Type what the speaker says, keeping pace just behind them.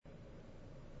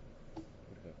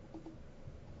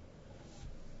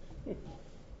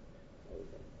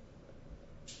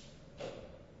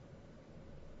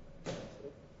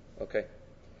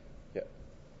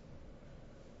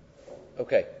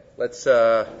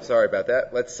Sorry about that.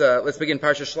 Let's begin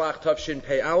Parsha Shelach Tavshin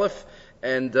Pei Aleph,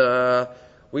 and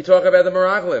we talk about the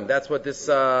Meraglim. That's what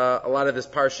a lot of this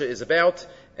Parsha is about,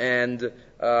 and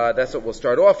that's what we'll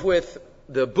start off with.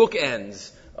 The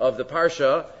bookends of the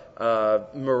Parsha,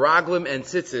 Meraglim and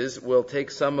Tzitzis, will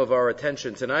take some of our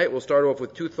attention tonight. We'll start off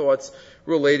with two thoughts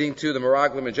relating to the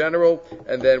Meraglim in general,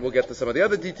 and then we'll get to some of the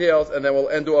other details, and then we'll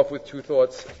end off with two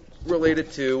thoughts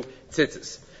related to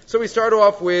Tzitzis. So we start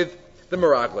off with the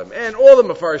Meraglim. And all the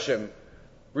Mefarshim,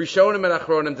 Rishonim and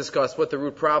Achronim, discussed what the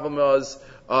root problem was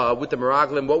with the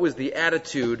Meraglim, what was the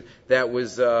attitude that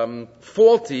was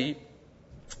faulty.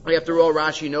 After all,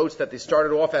 Rashi notes that they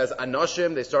started off as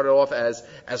Anoshim, they started off as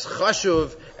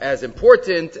Chashuv, as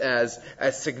important, as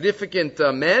significant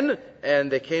men,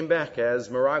 and they came back as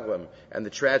Meraglim. And the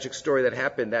tragic story that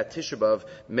happened, that Tisha B'Av,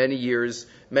 many years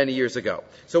ago.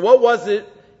 So what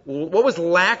was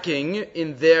lacking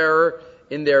in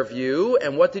their view,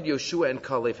 and what did Yoshua and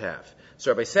Kalev have?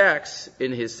 So Rabbi Sachs,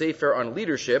 in his Sefer on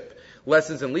leadership,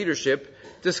 Lessons in Leadership,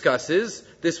 discusses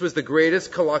this was the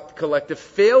greatest collective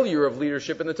failure of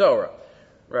leadership in the Torah.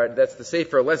 Right? That's the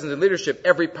Sefer, Lessons in Leadership.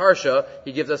 Every Parsha,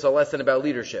 he gives us a lesson about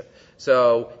leadership.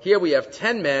 So here we have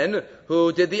 10 men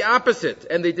who did the opposite,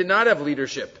 and they did not have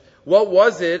leadership. What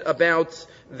was it about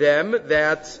them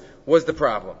that was the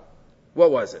problem?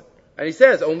 What was it? And he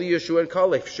says, only Yeshua and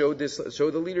Kalev showed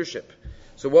the leadership.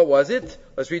 So what was it?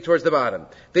 Let's read towards the bottom.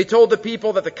 They told the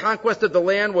people that the conquest of the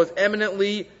land was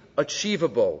eminently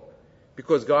achievable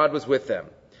because God was with them.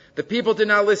 The people did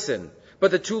not listen,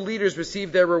 but the two leaders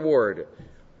received their reward.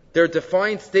 Their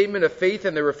defiant statement of faith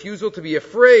and their refusal to be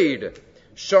afraid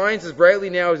shines as brightly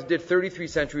now as it did 33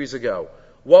 centuries ago.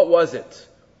 What was it?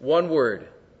 One word: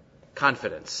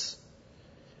 confidence.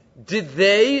 Did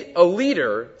a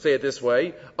leader, say it this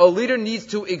way, a leader needs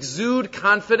to exude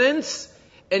confidence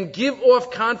and give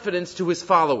off confidence to his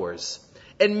followers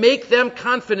and make them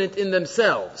confident in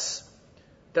themselves.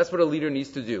 That's what a leader needs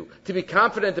to do. To be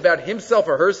confident about himself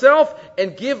or herself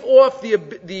and give off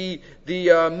the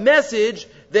message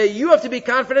that you have to be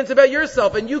confident about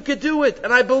yourself and you could do it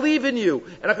and I believe in you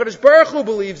and HaKadosh Baruch Hu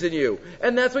believes in you.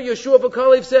 And that's what Yeshua ben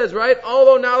Kalev says, right?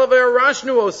 Alo nala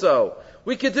ve'arashnu oso.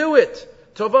 We could do it.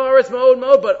 Tova aretz ma'od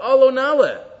ma'od, but alo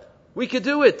nala. We could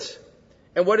do it.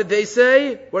 And what did they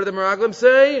say? What did the Meraglim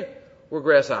say? We're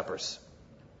grasshoppers.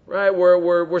 Right?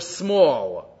 We're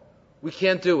small. We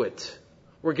can't do it.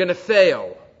 We're going to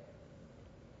fail.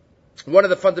 One of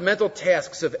the fundamental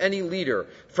tasks of any leader,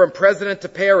 from president to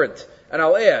parent, and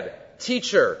I'll add,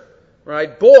 teacher,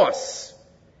 right, boss,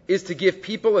 is to give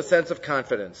people a sense of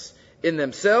confidence in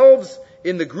themselves,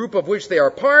 in the group of which they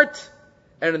are part,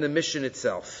 and in the mission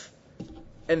itself.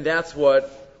 And that's what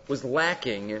was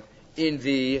lacking in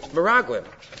the Meraglim.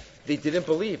 They didn't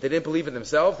believe. They didn't believe in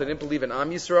themselves. They didn't believe in Am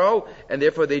Yisrael, and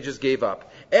therefore they just gave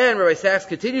up. And Rabbi Sachs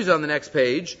continues on the next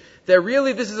page that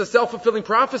really this is a self-fulfilling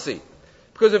prophecy,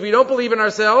 because if we don't believe in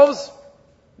ourselves,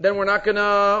 then we're not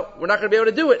gonna be able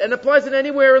to do it. And it applies in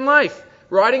anywhere in life.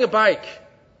 Riding a bike.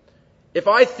 If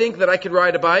I think that I could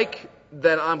ride a bike,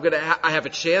 then I have a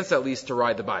chance at least to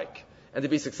ride the bike and to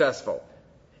be successful.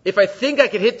 If I think I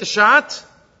could hit the shot,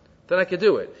 then I could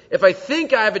do it. If I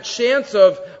think I have a chance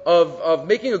of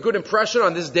making a good impression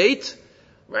on this date,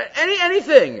 right,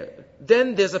 anything,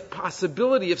 then there's a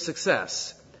possibility of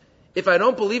success. If I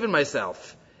don't believe in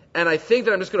myself, and I think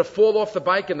that I'm just going to fall off the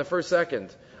bike in the first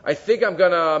second, I think I'm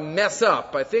going to mess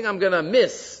up, I think I'm going to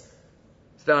miss,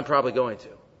 then I'm probably going to.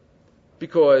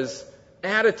 Because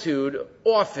attitude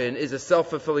often is a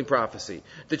self-fulfilling prophecy.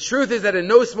 The truth is that in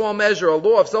no small measure, a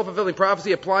law of self-fulfilling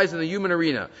prophecy applies in the human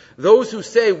arena. Those who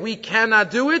say we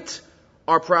cannot do it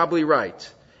are probably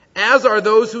right, as are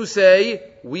those who say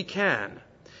we can.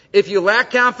 If you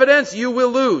lack confidence, you will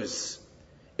lose.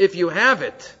 If you have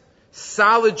it,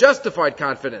 solid, justified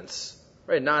confidence,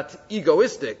 right? Not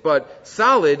egoistic, but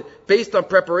solid, based on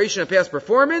preparation and past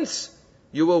performance,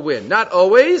 you will win. Not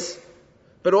always,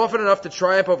 but often enough to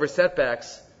triumph over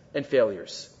setbacks and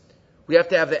failures. We have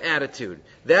to have the attitude.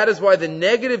 That is why the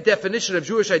negative definition of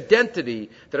Jewish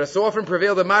identity that has so often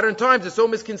prevailed in modern times is so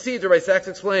misconceived, Rabbi Sachs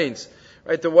explains.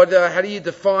 Right? How do you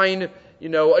define,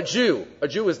 a Jew? A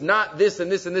Jew is not this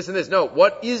and this and this and this. No,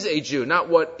 what is a Jew? Not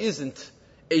what isn't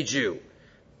a Jew.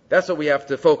 That's what we have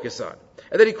to focus on.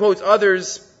 And then he quotes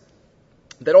others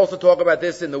that also talk about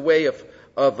this in the way of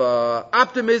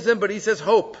optimism, but he says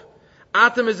hope.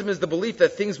 Optimism is the belief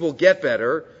that things will get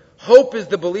better. Hope is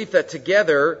the belief that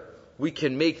together we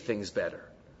can make things better.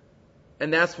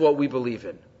 And that's what we believe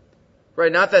in.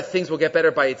 Right? Not that things will get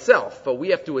better by itself, but we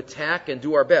have to attack and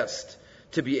do our best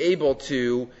to be able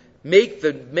to make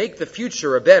the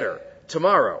future a better,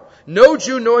 tomorrow. No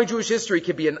Jew knowing Jewish history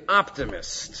can be an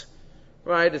optimist.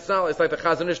 Right? It's like the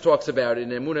Chazon Ish talks about in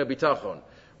Emunah Bitachon.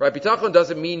 Right? Bitachon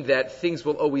doesn't mean that things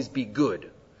will always be good.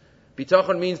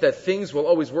 Bitachon means that things will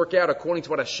always work out according to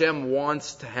what Hashem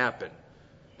wants to happen.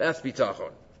 That's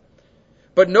Bitachon.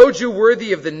 But no Jew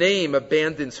worthy of the name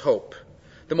abandons hope.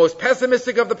 The most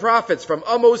pessimistic of the prophets, from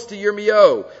Amos to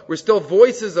Yirmiyahu, were still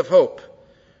voices of hope.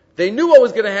 They knew what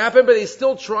was going to happen, but they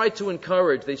still tried to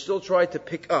encourage. They still tried to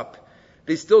pick up.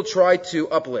 They still tried to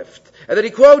uplift. And then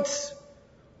he quotes,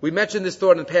 we mentioned this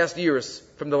thought in past years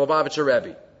from the Lubavitcher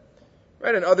Rebbe.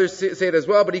 Right, and others say it as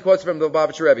well, but he quotes from the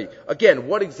Lubavitcher Rebbe. Again,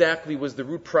 what exactly was the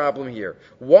root problem here?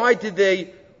 Why did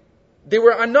they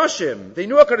were Anashim. They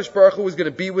knew HaKadosh Baruch Hu was going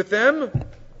to be with them.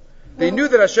 They knew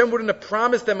that Hashem wouldn't have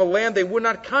promised them a land they would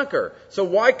not conquer. So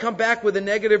why come back with a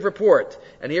negative report?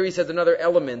 And here he says another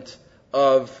element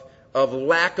of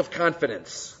lack of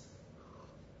confidence.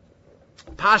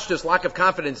 Pashtus, lack of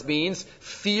confidence, means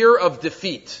fear of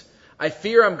defeat. I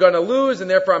fear I'm going to lose, and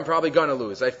therefore I'm probably going to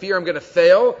lose. I fear I'm going to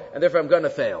fail, and therefore I'm going to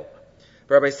fail.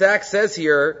 But Rabbi Sachs says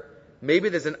here, maybe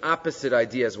there's an opposite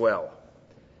idea as well.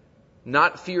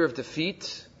 Not fear of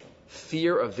defeat,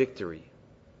 fear of victory.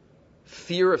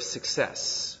 Fear of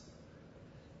success.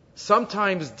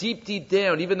 Sometimes deep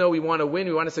down, even though we want to win,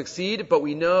 we want to succeed, but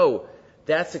we know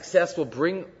that success will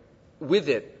bring with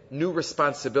it new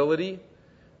responsibility,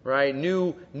 right?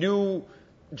 New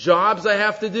jobs I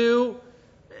have to do,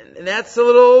 and that's a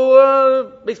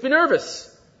little makes me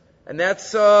nervous, and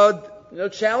that's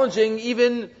challenging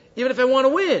even if I want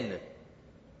to win.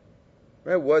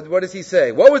 Right? What does he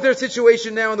say? What was their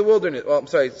situation now in the wilderness? Well, I'm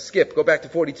sorry, go back to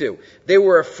 42. They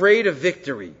were afraid of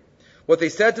victory. What they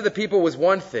said to the people was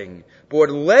one thing, but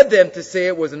what led them to say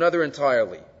it was another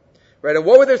entirely. Right? And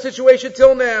what was their situation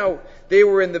till now? They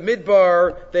were in the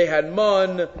midbar, they had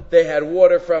mun, they had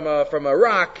water from a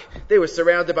rock, they were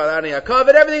surrounded by Ani Yaakov,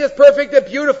 and everything is perfect and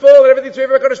beautiful, and everything's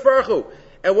favored by HaKadosh Baruch Hu.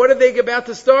 And what are they about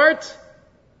to start?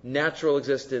 Natural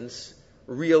existence,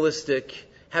 realistic,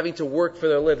 having to work for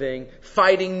their living,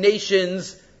 fighting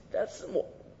nations. That's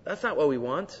not what we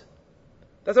want.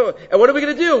 And what are we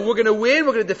going to do? We're going to win,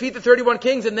 we're going to defeat the 31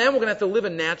 kings, and then we're going to have to live a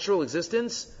natural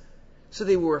existence. So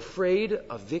they were afraid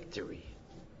of victory,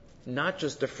 not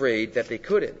just afraid that they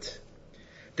couldn't.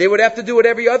 They would have to do what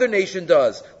every other nation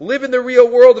does, live in the real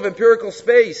world of empirical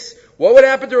space. What would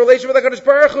happen to relation with HaKadosh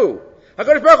Baruch Hu?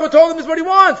 HaKadosh Baruch Hu told them this is what he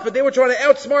wants, but they were trying to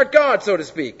outsmart God, so to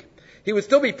speak. He would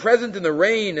still be present in the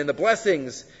rain and the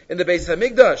blessings in the Beis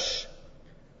HaMikdash.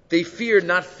 They feared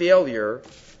not failure,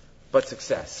 but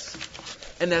success.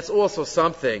 And that's also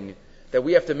something that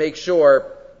we have to make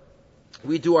sure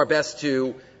we do our best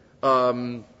to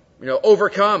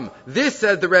overcome. This,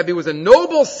 says the Rebbe, was a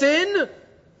noble sin,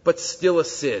 but still a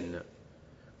sin.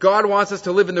 God wants us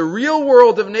to live in the real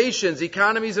world of nations,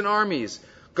 economies, and armies.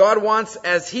 God wants,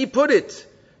 as He put it,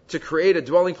 to create a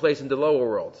dwelling place in the lower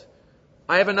world.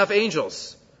 I have enough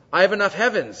angels. I have enough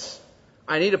heavens.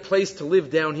 I need a place to live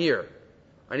down here.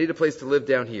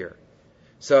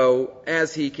 So,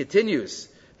 as he continues,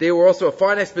 they were also a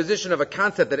fine exposition of a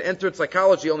concept that entered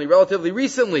psychology only relatively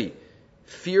recently.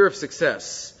 Fear of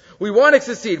success. We want to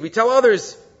succeed. We tell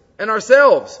others and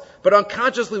ourselves, but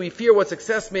unconsciously we fear what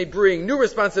success may bring, new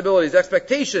responsibilities,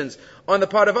 expectations on the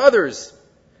part of others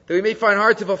that we may find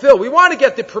hard to fulfill. We want to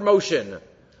get the promotion.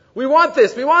 We want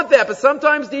this, we want that, but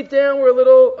sometimes deep down we're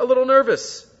a little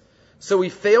nervous. So we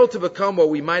fail to become what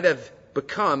we might have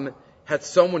become had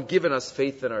someone given us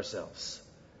faith in ourselves.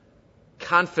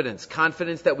 Confidence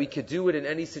that we could do it in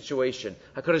any situation.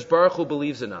 HaKadosh Baruch Hu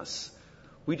believes in us.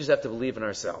 We just have to believe in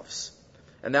ourselves.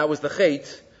 And that was the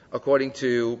chait, according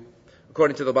to the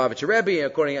Lubavitcher Rebbe,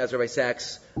 and according as Rabbi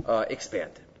Sachs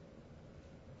expanded.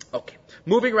 Okay,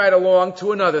 moving right along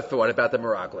to another thought about the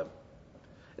Meraglim.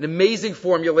 An amazing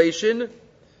formulation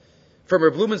from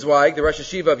Reb Blumenzweig, the Rosh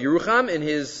Hashiva of Yerucham, in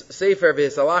his Sefer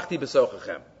V'Hisalachti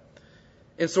B'Sochachem,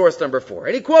 in source number 4.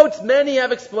 And he quotes, many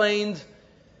have explained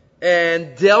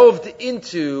and delved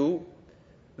into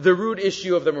the root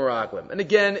issue of the Meraglim. And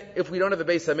again, if we don't have a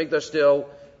Beis HaMikdash still,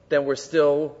 then we're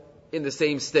still in the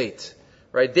same state.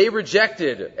 Right? They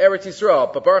rejected Eretz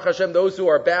Yisrael, but Baruch Hashem, those who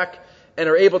are back and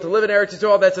are able to live in Eretz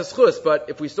Yisrael, that's a schus. But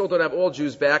if we still don't have all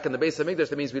Jews back in the Beis HaMikdash,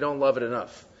 that means we don't love it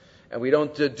enough. And we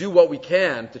don't do what we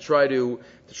can to try to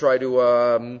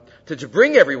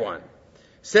bring everyone.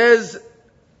 Says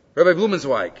Rabbi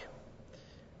Blumenzweig,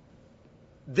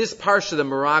 this parsha, the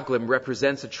Meraglim,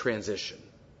 represents a transition.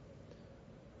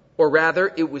 Or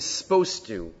rather, it was supposed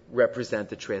to represent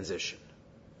the transition.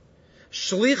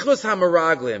 Shlichus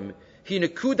ha-Meraglim hi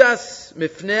nekudas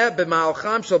mifneh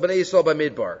b'ma'alcham shel b'nei Yisrael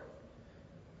b'midbar.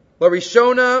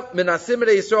 Larishona menasim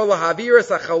Yisrael lahaviras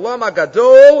hachalom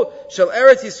hagadol shel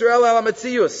Eretz Yisrael al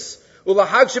hametzius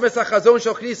ulahagshim es hachazon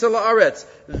shel knisa laaretz.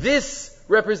 This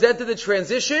represented the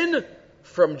transition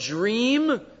from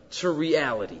dream to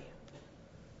reality.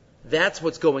 That's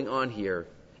what's going on here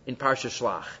in Parsha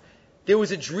Shelach. There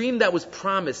was a dream that was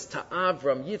promised to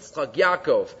Avram, Yitzchak,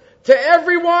 Yaakov, to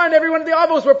everyone of the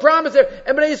Avos were promised,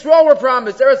 and Bnei Yisrael were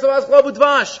promised.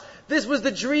 This was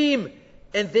the dream.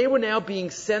 And they were now being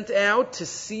sent out to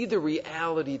see the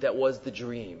reality that was the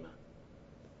dream.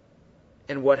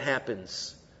 And what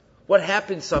happens? What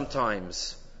happens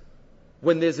sometimes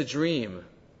when there's a dream?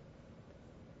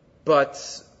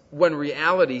 But when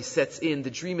reality sets in,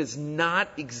 the dream is not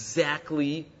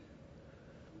exactly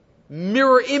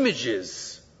mirror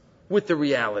images with the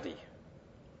reality.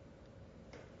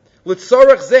 They sent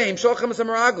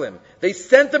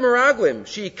the Meraglim,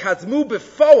 she kazmu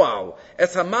befoal,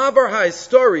 as hamavar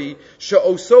ha'histori,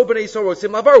 she'oso b'nei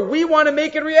sorosim lavar. We want to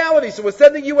make it reality, so we're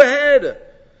sending you ahead.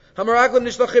 Hameraglim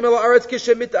nishlachim el haaretz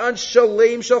kishemit'an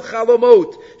shalem shel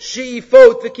chalomot,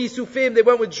 she'ifot v'kisufim. They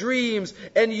went with dreams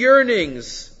and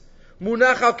yearnings.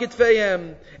 Munach al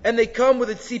kitfeihem. And they come with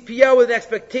a tzipiyah, with an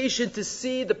expectation to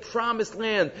see the promised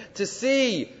land, to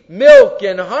see milk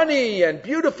and honey and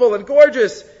beautiful and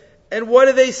gorgeous. And what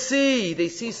do they see? They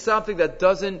see something that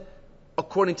doesn't,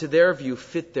 according to their view,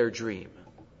 fit their dream.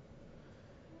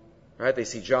 Right? They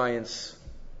see giants.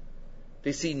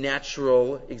 They see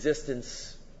natural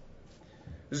existence.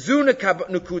 This was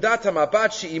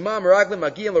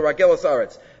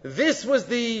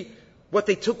what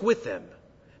they took with them.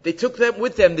 They took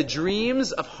with them the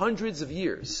dreams of hundreds of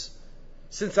years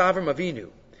since Avram Avinu.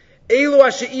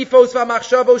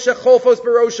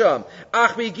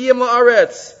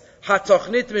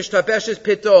 Hatochnit mishtabeshes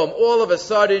pitom. All of a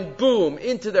sudden, boom,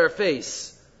 into their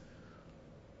face.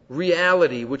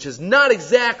 Reality, which is not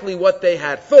exactly what they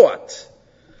had thought.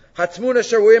 Hatmuna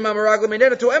sharuim hameraglim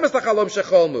inena to emes lachalom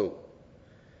shecholmu.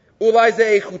 Ulai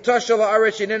ze eichuta shel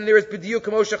haaretz inena niras b'diuk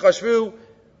kamo shechashvu.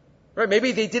 Right?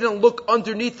 Maybe they didn't look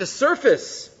underneath the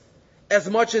surface as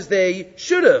much as they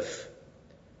should have.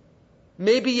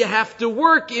 Maybe you have to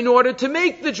work in order to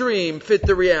make the dream fit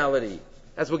the reality,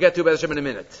 as we'll get to B'ez Hashem in a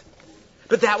minute.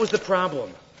 But that was the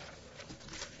problem.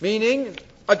 Meaning,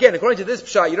 again, according to this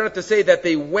pshat, you don't have to say that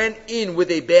they went in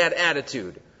with a bad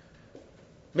attitude.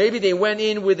 Maybe they went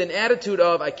in with an attitude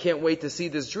of, I can't wait to see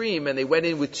this dream, and they went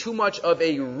in with too much of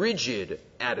a rigid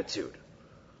attitude.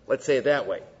 Let's say it that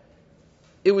way.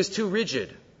 It was too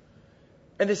rigid.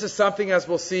 And this is something, as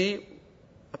we'll see,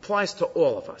 applies to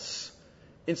all of us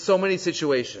in so many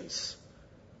situations.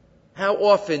 How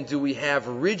often do we have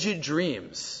rigid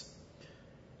dreams?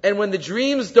 And when the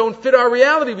dreams don't fit our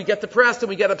reality, we get depressed and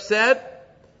we get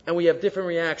upset, and we have different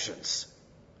reactions.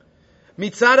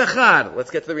 Mitzad achad, let's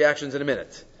get to the reactions in a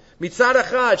minute. Mitzad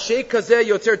achad, sheikh kazeh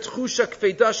yotzer tchusha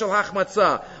kfeida shel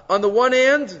hachmatzah. On the one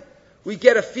hand, we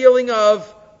get a feeling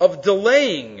of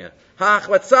delaying.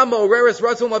 Hachmatzah mo'oreres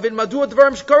ratzon lavin madua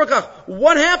dvarim shkorakach.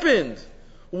 What happened?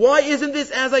 Why isn't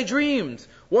this as I dreamed?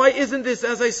 Why isn't this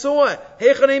as I saw it?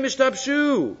 Hechanei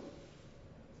mishtabshu.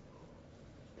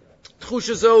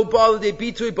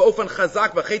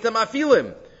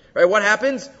 Right? What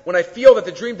happens when I feel that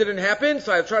the dream didn't happen?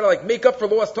 So I try to make up for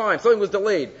lost time. Something was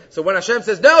delayed. So when Hashem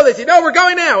says no, they say no, we're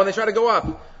going now, and they try to go up,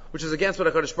 which is against what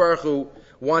HaKadosh Baruch Hu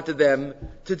wanted them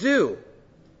to do.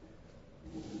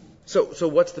 So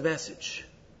what's the message?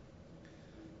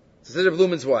 This is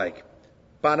Blumenzweig,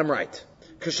 bottom right.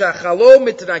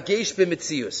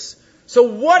 So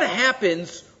what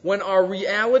happens when our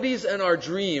realities and our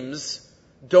dreams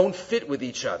don't fit with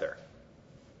each other?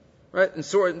 Right? In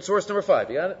source number 5.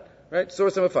 You got it? Right?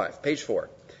 Source number 5, page 4.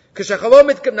 There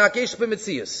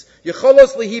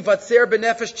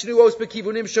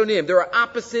are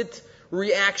opposite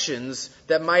reactions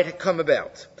that might come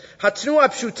about.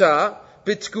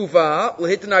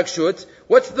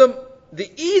 What's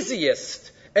the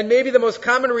easiest and maybe the most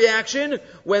common reaction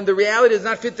when the reality does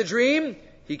not fit the dream?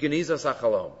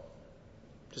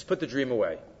 Just put the dream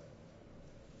away.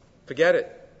 Forget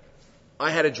it. I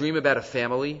had a dream about a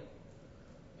family.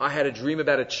 I had a dream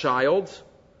about a child.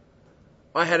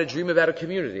 I had a dream about a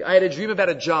community. I had a dream about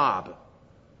a job.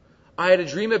 I had a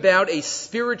dream about a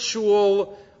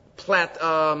spiritual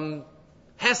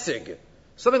hesig,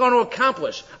 something I want to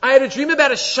accomplish. I had a dream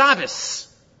about a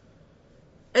Shabbos.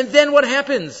 And then what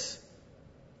happens?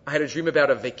 I had a dream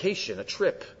about a vacation, a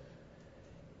trip.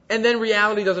 And then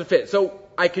reality doesn't fit. So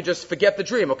I could just forget the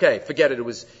dream. Okay, forget it.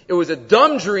 It was a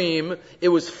dumb dream. It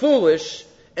was foolish,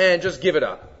 and just give it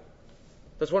up.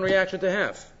 That's one reaction to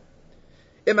have.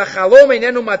 The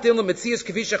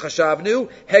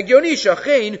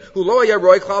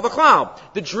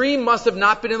dream must have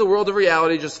not been in the world of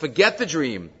reality. Just forget the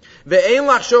dream.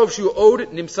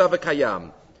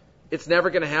 It's never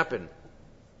going to happen.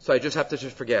 So I just have to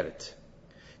just forget it.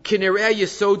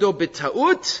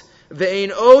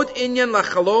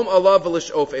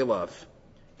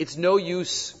 It's no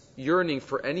use yearning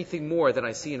for anything more than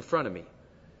I see in front of me.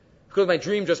 Because my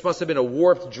dream just must have been a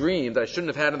warped dream that I shouldn't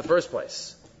have had in the first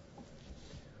place.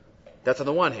 That's on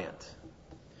the one hand.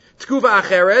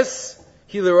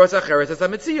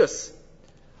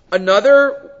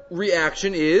 Another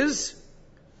reaction is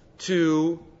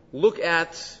to look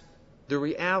at the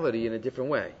reality in a different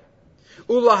way.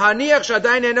 You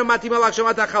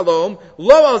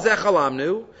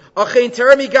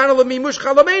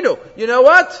know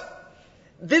what?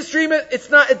 This dream,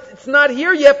 it's not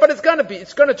here yet, but it's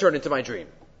gonna turn into my dream.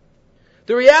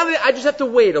 The reality, I just have to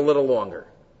wait a little longer.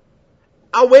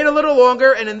 I'll wait a little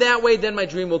longer, and in that way, then my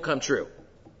dream will come true.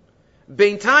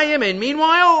 Beintayim, and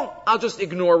meanwhile, I'll just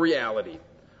ignore reality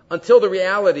until the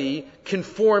reality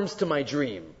conforms to my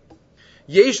dream.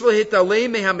 Yesh lehitalei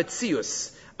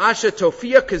mehametzius, asher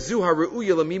tofia kazu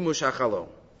haru'uya lemimush hachalom.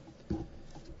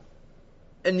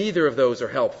 And neither of those are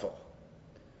helpful.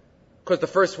 Because the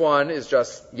first one is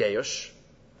just yeyush,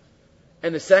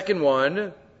 and the second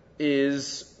one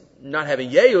is not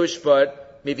having yeyush,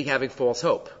 but maybe having false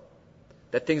hope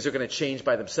that things are going to change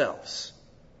by themselves.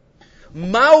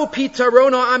 Ma'u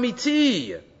pitaron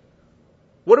ha'amiti.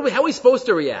 How are we supposed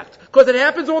to react? Because it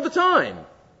happens all the time.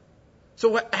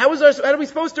 So how are we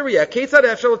supposed to react? Ketzad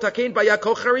efshar l'takein b'aya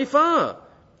kol charifa.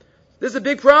 This is a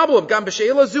big problem. Gam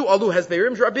b'she'ela zu alu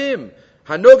hasberim rabim.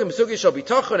 Hanogim sugi shel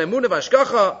bitachon emunah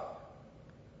v'ashgacha.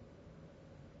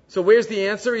 So where's the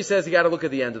answer? He says you got to look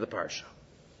at the end of the parsha.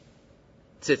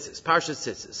 Tzitzis, Parsha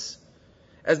Tzitzis.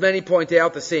 As many point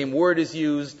out, the same word is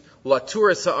used.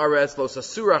 Latura sa'aretz lo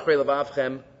sasura achrei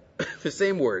levavchem. The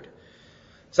same word.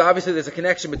 So obviously there's a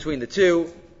connection between the two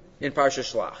in Parsha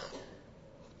Shelach.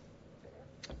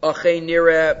 Achei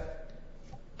nireh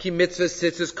ki mitzvah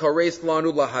tzitzis kares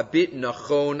lanu lahabit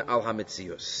nachon al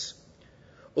hamitzius.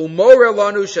 Umore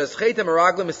lanu sheschet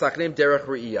hameraglim misaknim derech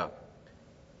re'iyah.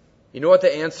 You know what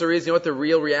the answer is? You know what the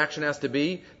real reaction has to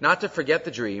be? Not to forget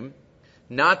the dream,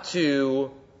 not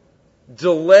to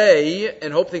delay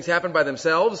and hope things happen by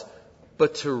themselves,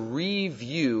 but to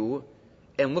review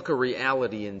and look at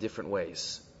reality in different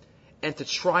ways. And to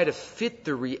try to fit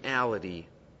the reality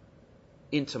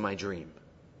into my dream.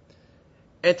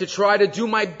 And to try to do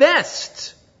my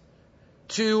best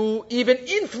to even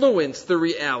influence the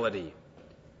reality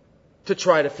to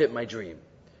try to fit my dream.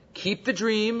 Keep the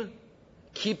dream,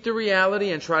 keep the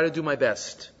reality, and try to do my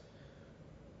best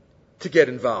to get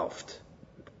involved.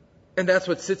 And that's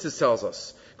what Tzitzis tells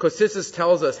us. Because Tzitzis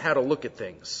tells us how to look at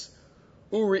things.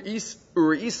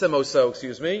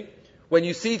 Uri'isamoso, when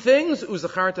you see things,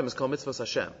 uzachartam is called mitzvahs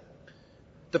Hashem.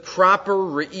 The proper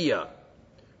re'iyah.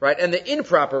 Right? And the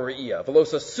improper re'iyah.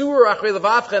 Velosasur achrei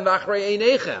levavchem v'achrei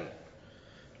einechem.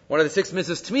 One of the 6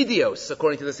 mitzvahs tmidios,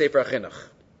 according to the Sefer HaChinuch.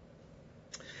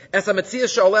 You can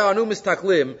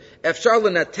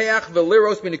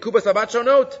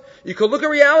look at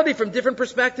reality from different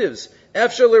perspectives. You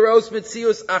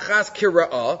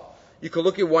can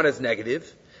look at one as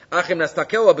negative. Could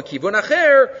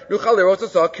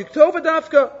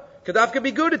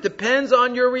be good. It depends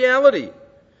on your reality. You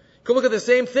can look at the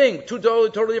same thing, 2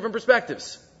 totally different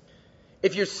perspectives.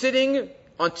 If you're sitting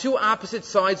on 2 opposite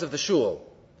sides of the shul,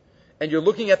 and you're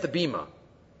looking at the bima,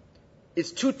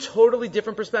 it's 2 totally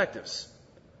different perspectives.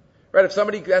 Right? If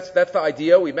somebody, that's the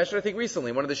idea, we mentioned I think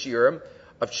recently, one of the shiurim,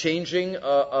 of changing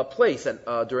a place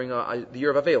during the year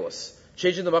of Avelis.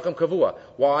 Changing the Makam Kavua.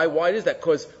 Why? Why is that?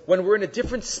 Because when we're in a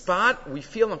different spot, we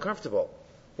feel uncomfortable.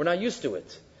 We're not used to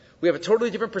it. We have a totally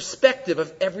different perspective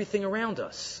of everything around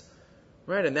us.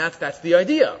 Right? And that's the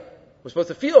idea. We're supposed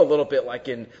to feel a little bit like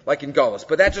in Galus.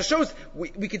 But that just shows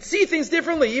we can see things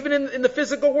differently, even in the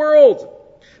physical world.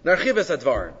 Narchivas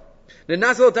advarim.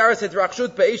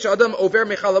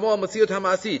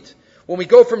 When we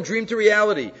go from dream to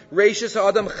reality, you're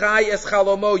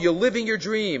living your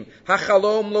dream.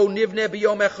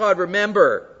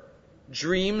 Remember,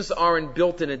 dreams aren't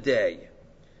built in a day.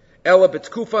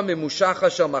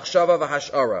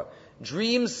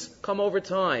 Dreams come over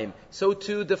time. So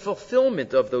too, the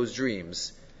fulfillment of those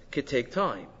dreams could take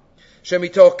time.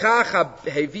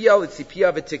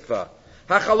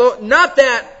 Not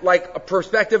that, like a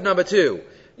perspective number 2.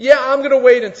 Yeah, I'm going to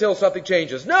wait until something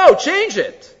changes. No, change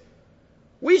it.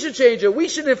 We should change it. We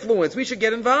should influence. We should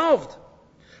get involved.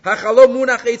 Hachalom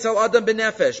munach eitz al adam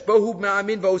benefesh, bohu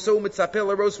ma'amin v'oso mitzapel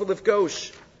aros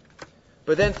v'lifkosh.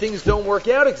 But then things don't work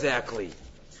out exactly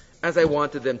as I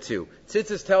wanted them to.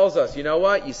 Tzitzis tells us, you know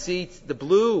what? You see the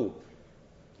blue.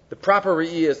 The proper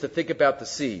re'iyah is to think about the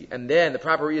sea, and then the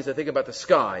proper re'iyah is to think about the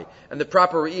sky, and the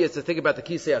proper re'iyah is to think about the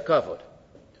kisei hakavod.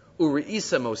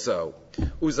 U're'isa moso,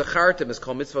 u'zachartem is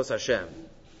called mitzvos Hashem.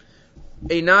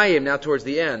 Einayim, now towards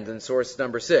the end, in source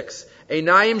number 6.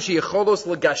 Einayim sheyicholos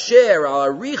legasher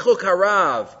al arichuk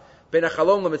harav ben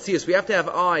hachalom lemetzius. We have to have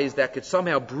eyes that could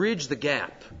somehow bridge the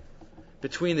gap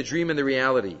between the dream and the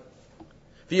reality.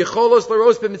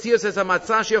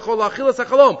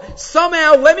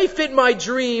 Somehow, let me fit my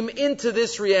dream into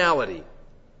this reality.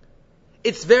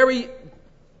 It's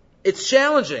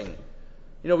challenging.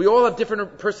 You know, we all have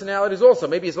different personalities also.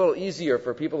 Maybe it's a little easier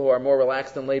for people who are more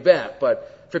relaxed and laid back,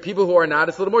 but for people who are not,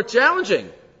 it's a little more challenging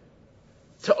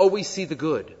to always see the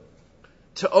good,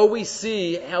 to always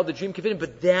see how the dream can fit in.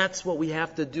 But that's what we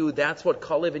have to do. That's what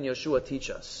Kalev and Yeshua teach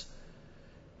us.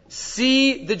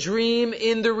 See the dream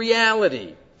in the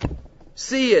reality.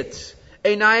 See it.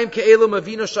 And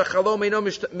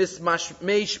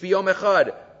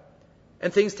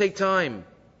things take time.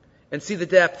 And see the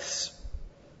depths.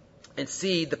 And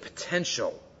see the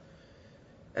potential.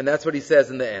 And that's what he says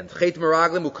in the end. Chet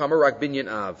meraglim ukama rak binyan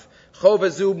av.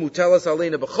 Chovazu mutelas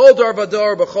alena b'chol dar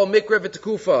vadar b'chol mikra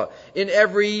v'tekufa. In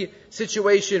every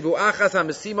situation, v'u'achas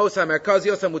ha'mesimos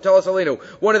ha'merkazios ha'mutelas alenu.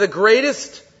 One of the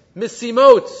greatest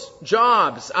misimot,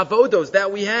 jobs, avodos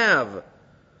that we have.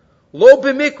 Lo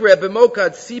b'mikra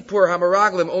b'mokad sipur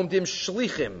hamaraglim omdim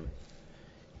shlichim.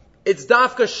 It's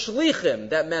dafka shlichim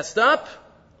that messed up.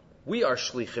 We are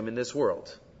shlichim in this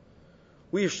world.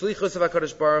 We are shlichus of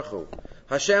HaKadosh Baruch Hu.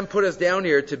 Hashem put us down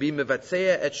here to be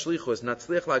mevatzea et shlichus,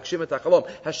 natzlich la'agshim et hachalom.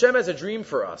 Hashem has a dream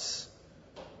for us.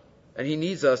 And He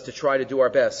needs us to try to do our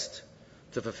best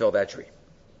to fulfill that dream.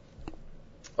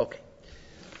 Okay.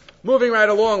 Moving right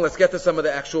along, let's get to some of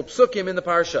the actual psukim in the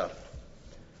parsha.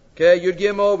 Okay, Yud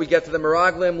Gimel, we get to the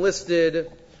Meraglim listed,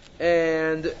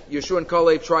 and Yeshua and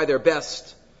Kalev try their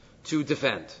best to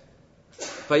defend.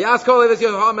 Vayas Kalev es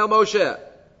Yocham el Moshe.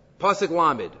 Pasuk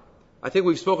Lamed. I think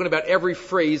we've spoken about every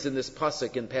phrase in this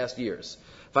pasuk in past years.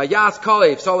 Vayas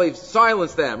Kalev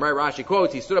silenced them. Right, Rashi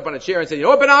quotes, he stood up on a chair and said, you know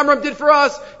what Ben Amram did for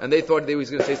us? And they thought he was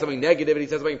going to say something negative, and he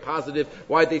said something positive.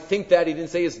 Why did they think that? He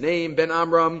didn't say his name, Ben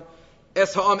Amram.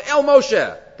 Es ha'am el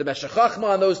Moshe. The Meshech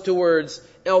Chachma on those two words.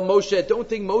 El Moshe. Don't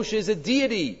think Moshe is a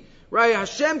deity. Right?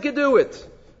 Hashem can do it.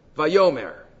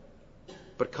 Vayomer.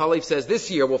 But Kalev says this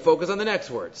year we'll focus on the next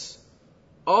words.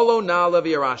 Alo na'ala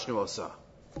v'yarashnu osa.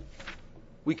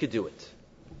 We could do it.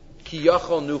 Ki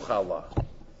yachol nuchala.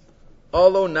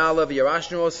 Alo na'ala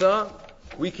v'yarashnu osa.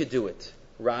 We could do it.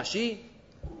 Rashi.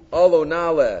 Alo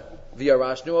na'ala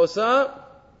v'yarashnu osa.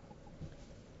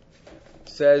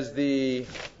 Says the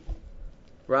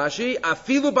Rashi,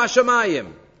 afilu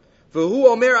bashamayim, v'hu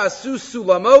omer asu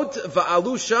sulamot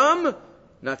va'alu sham,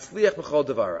 natzliach b'chol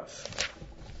devarav.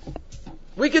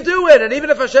 We could do it, and even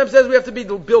if Hashem says we have to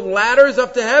build ladders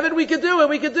up to heaven, we could do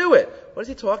it. What is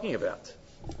he talking about?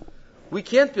 We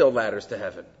can't build ladders to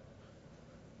heaven.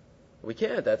 We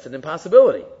can't. That's an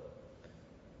impossibility.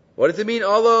 What does it mean?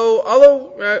 Alo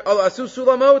asu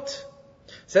sulamot?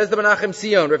 Says the Menachem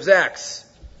Sion, Rav Zaks,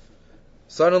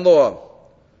 son-in-law.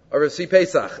 Or Rasi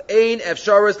Pesach. Ein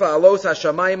efsharis la'alos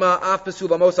hashamayma af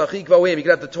besulamos achik v'oim. You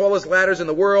can have the tallest ladders in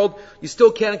the world. You still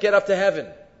can't get up to heaven.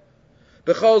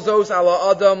 B'chol zos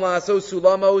ala adam la'asos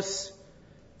sulamos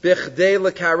b'chdei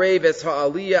l'karev es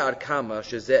ha'aliyah ad kama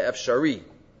shezeh efshari.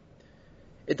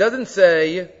 It doesn't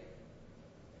say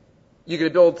you're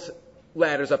going to build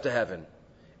ladders up to heaven.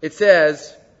 It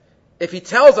says if He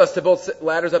tells us to build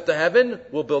ladders up to heaven,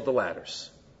 we'll build the ladders.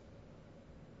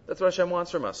 That's what Hashem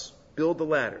wants from us. Build the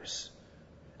ladders.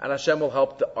 And Hashem will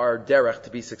help our derech to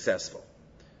be successful.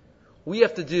 We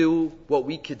have to do what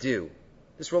we could do.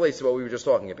 This relates to what we were just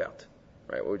talking about.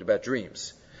 Right? What we were about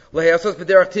dreams. We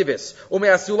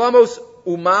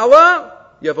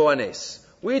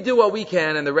do what we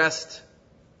can, and the rest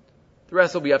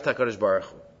will be up to HaKadosh Baruch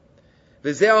Hu.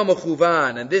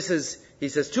 And this is, he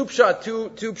says, two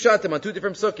pshatim on two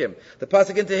different psukim. The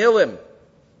pasuk in Tehillim.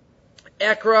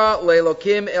 Ekra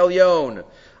le'elokim elyon.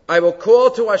 I will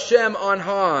call to Hashem on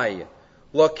high.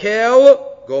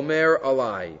 Lakel gomer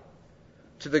alai.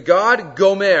 To the God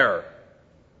gomer,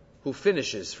 who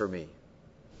finishes for me.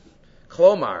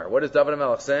 Klomar, what is David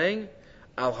HaMelech saying?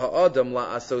 Al ha'adam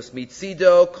la'asos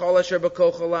mitzido kol asher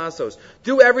b'kocho la'asos.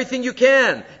 Do everything you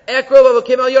can. Ekra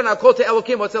le'elokim elyon. I'll call to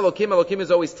Elokim. What's Elokim? Elokim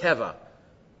is always Teva.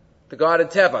 The God in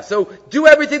Teva. So do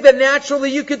everything that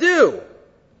naturally you could do.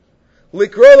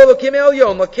 Likro Elokim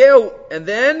Elyon, Lakel, and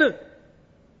then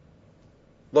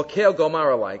Lakel Gomar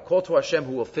Alai. Call to Hashem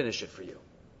who will finish it for you.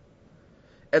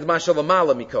 Ed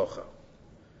Mashalamala Mikocha.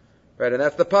 Right, and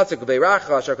that's the pasuk.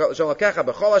 Veiracha Shalakecha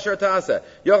B'chol Asher Ta'aseh.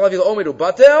 Yochel Avil Omedu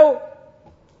Batel.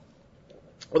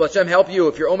 Will Hashem help you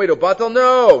if you're Omedu Batel?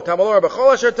 No. Tamalor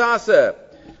B'chol Asher Ta'aseh.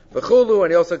 V'chulu,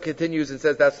 and he also continues and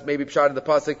says that's maybe pshat in the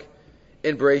pasuk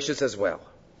in Bereshis as well.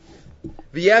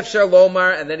 V'yefshar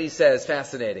Lomar, and then he says,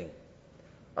 fascinating,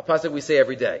 a pasuk we say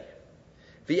every day.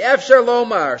 V'yefshar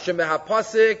Lomar shemeha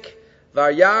pasuk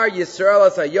v'ayar Yisrael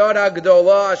as hayod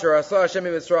hagdola asher asa Hashem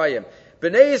Mitzrayim.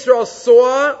 Bnei Yisrael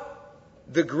saw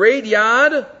the great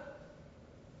yad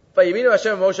v'yiminu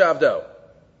Hashem Moshe Avdo,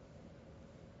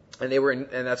 and they were in,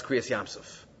 and that's Kriyas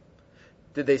Yamsuf.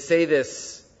 Did they say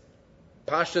this?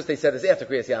 Pashtus, they said this after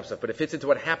Kriyas Yamsuf, but it fits into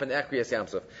what happened at Kriyas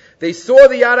Yamsuf. They saw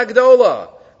the Yad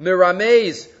HaGdola,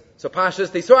 Miramez. So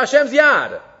Pashtus, they saw Hashem's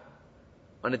Yad.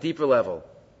 On a deeper level,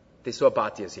 they saw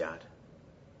Batya's Yad.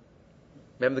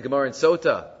 Remember the Gemara in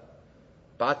Sota?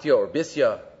 Batya or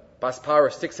Bisya,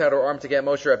 Baspara sticks out her arm to get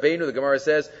Moshe Rabbeinu. The Gemara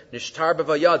says, Nishtar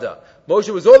b'vayada.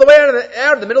 Moshe was all the way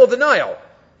out of the middle of the Nile.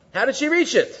 How did she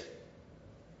reach it?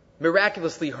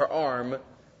 Miraculously, her arm,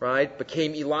 right,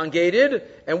 became elongated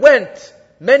and went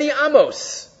many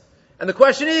amos. And the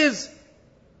question is,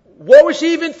 what was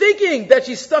she even thinking that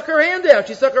she stuck her hand out?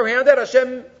 She stuck her hand out,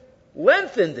 Hashem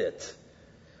lengthened it.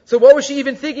 So what was she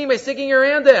even thinking by sticking her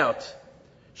hand out?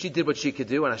 She did what she could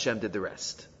do and Hashem did the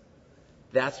rest.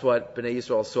 That's what Bnei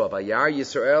Yisrael saw. Vayar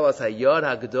Yisrael as hayod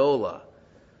hagdola,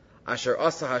 asher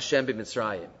asa Hashem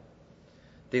b'Mitzrayim.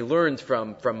 They learned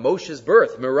from Moshe's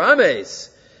birth, Merames,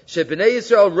 Shebnei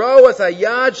Yisrael ro as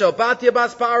hayad shel Batya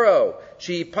bas Paro.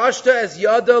 She pashta as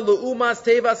yada leumas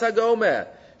tevas hagomeh.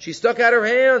 She stuck out her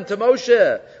hand to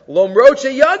Moshe. Lomrot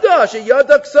sheyada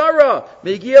ksara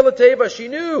megiya l'teva. She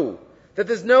knew that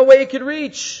there's no way it could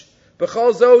reach.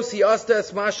 B'chol zos hi asta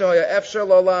es masha haya efshar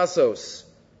lo lasos.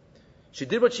 She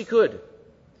did what she could.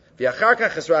 V'achar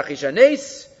kach esrach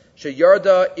ishanes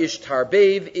sheyarda ishtar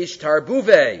bev ishtar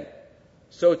buvei.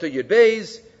 Sota yud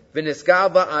beis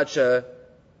v'nisgal ba'adsha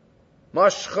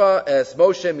mashcha es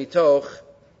Moshe mitoch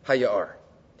hayar.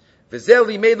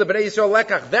 V'zeli made lebnei Yisrael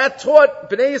lekach. That taught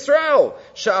Bnei Yisrael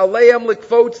sha'aleim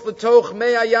likfotz l'toch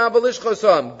me'ayam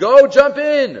v'lishchosam. Go, jump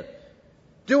in,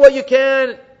 do what you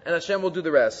can, and Hashem will do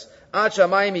the rest. Ad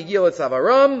shamayim higil et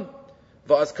savaram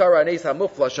v'azkara anes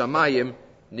hamufla shamayim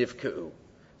nivkeu.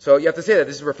 So you have to say that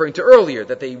this is referring to earlier,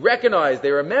 that they recognized,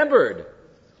 they remembered.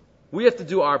 We have to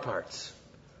do our parts.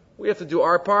 We have to do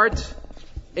our part.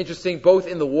 Interesting, both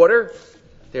in the water.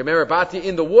 They remember Batya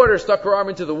in the water, stuck her arm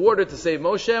into the water to save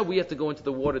Moshe. We have to go into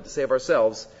the water to save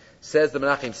ourselves, says the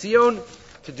Menachem Sion,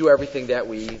 to do everything that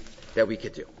we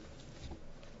could do.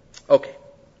 Okay.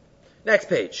 Next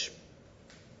page.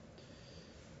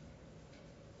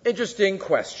 Interesting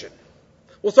question.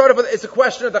 We'll start off with, it's a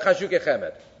question of the Chashukei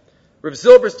Chemed. Reb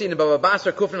Zilberstein and Baba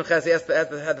Basra Kufrin Ches had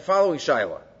the following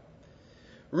shaila.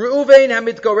 Reuven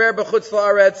hamid gorer b'chutz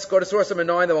la'aretz. Go to source number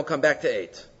 9, then we'll come back to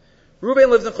 8. Reuven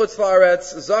lives in chutz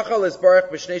la'aretz. Zachal is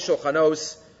baruch b'shnei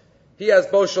shulchanos. He has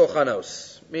both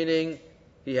shulchanos, meaning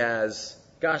he has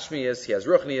gashmias, he has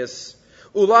ruchnias.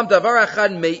 Ulam davar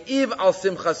achad meiv al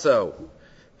simchaso.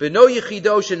 B'no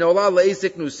yichido shenola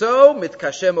le'ezik nuso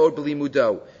mitkashem od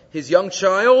b'limudo. His young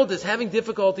child is having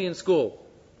difficulty in school.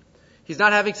 He's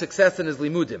not having success in his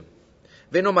limudim.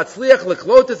 V'no matzliach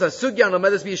leklotes asugya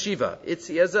nomedes b'yeshiva. It's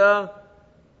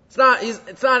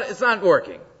not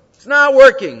working. It's not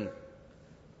working.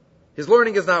 His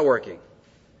learning is not working.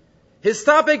 His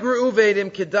topic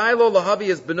Reuvedim kedailo lahavi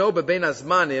is beno bebein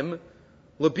azmanim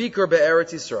lebikor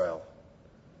be'eretz Yisrael.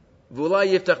 V'ulai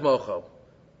yiftach mocho.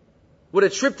 Would a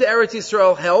trip to Eretz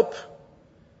Yisrael help?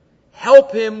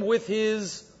 Help him with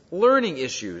his learning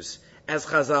issues. As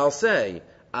Chazal say,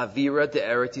 Avira de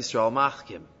Eretz Yisrael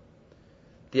machkim.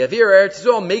 The Avira Eretz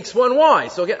Yisrael makes one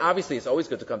wise. So again, obviously it's always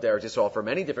good to come to Eretz Yisrael for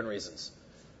many different reasons.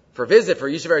 For visit, for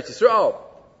Yishuv Eretz Yisrael.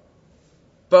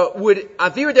 But would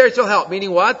Avira de Eretz Yisrael help?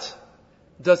 Meaning what?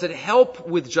 Does it help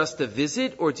with just a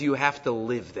visit, or do you have to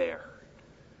live there?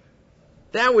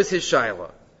 That was his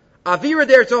shaila. Avira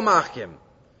de Eretz Yisrael machkim.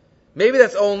 Maybe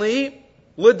that's only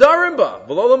L'darimba,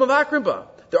 V'lo L'mavakrimba.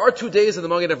 There are 2 days of the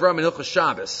Magen Avraham and Hilchos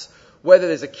Shabbos, whether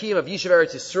there's a kiyum of Yishuv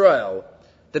Eretz Yisrael,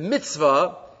 the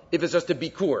mitzvah, if it's just a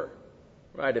bikur,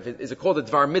 right? Is it called a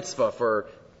dvar mitzvah for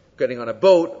getting on a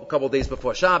boat a couple of days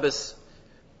before Shabbos?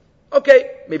 Okay,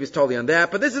 maybe it's totally on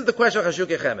that, but this is the question of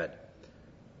Chashukei Chemed.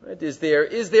 Right? Is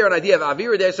there an idea of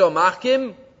Avira De'esol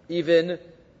Machkim, even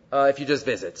if you just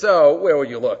visit? So, where would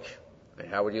you look?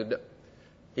 How would you do?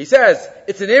 He says,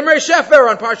 it's an Imrei Shefer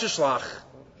on Parsha Shlach.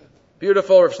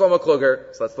 Beautiful, Rav Shlomo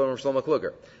Kluger. So let's learn Rav Shlomo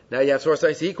Kluger. Now you have source.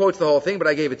 He quotes the whole thing, but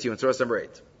I gave it to you in source number 8.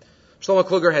 Shlomo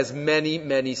Kluger has many,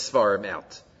 many svarim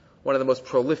out. One of the most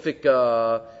prolific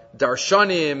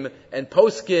darshanim and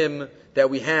poskim that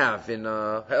we have in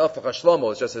Ha'elfach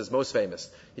HaShlomo is just his most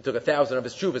famous. He took 1,000 of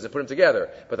his tshuvas and put them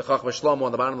together. But the Chacham Shlomo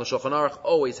on the bottom of the Shulchan Aruch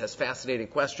always has fascinating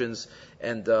questions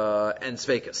and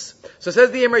sveikas. So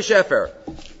says the Imrei Shefer.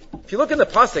 If you look in the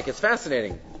pasuk, it's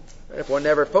fascinating. If one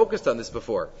never focused on this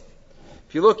before.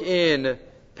 If you look in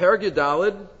Perek Yud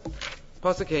Daled,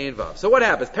 pasuk Hey and Vav. So what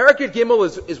happens? Perek Yud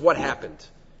Gimel is what happened.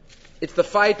 It's the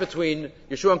fight between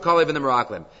Yeshua and Kalev and the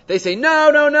Meraglim. They say,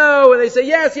 no, no, no. And they say,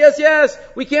 yes, yes, yes.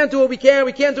 We can't do what we can.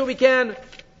 We can't do what we can.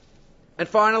 And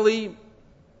finally,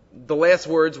 the last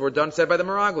words were said by the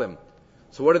Meraglim.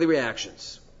 So what are the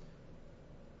reactions?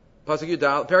 Perek Yud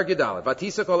Daled.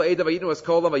 Vatisa kol Eida vayitnu es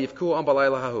kolam vayivku am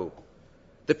balayla hahu.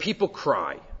 The people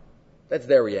cry. That's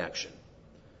their reaction.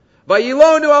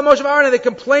 Vayilonu al Moshe Aaron, and they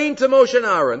complain to Moshe and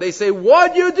Aaron. They say,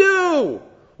 what'd you do?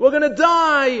 We're going to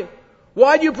die.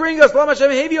 Why'd you bring us? Let's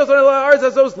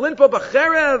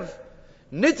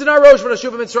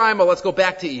go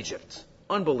back to Egypt.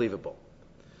 Unbelievable.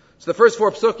 So the first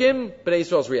 4 psukim, Bnei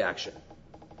Yisrael's reaction.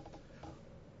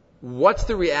 What's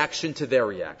the reaction to their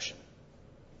reaction?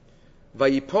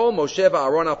 Vayipol Moshe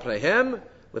va'Aaron al pneihem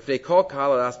lifnei kol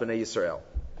kahal adas Bnei Yisrael.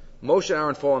 Moshe and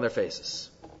Aaron fall on their faces.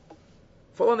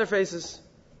 Fall on their faces.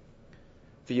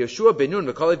 V'Yeshua ben Nun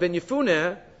v'Kalev ben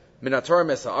Yefuneh min haTorah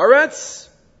mes ha'aretz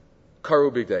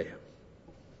karu bigdeihem.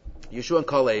 Yeshua and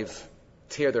Kalev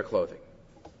tear their clothing.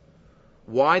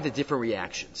 Why the different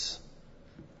reactions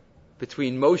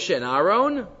between Moshe and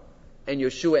Aaron and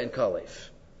Yeshua and Kalev?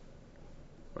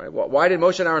 Right? Why did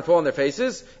Moshe and Aaron fall on their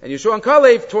faces and Yeshua and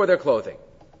Kalev tore their clothing?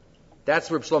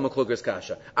 That's Reb Shlomo Kluger's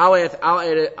kasha.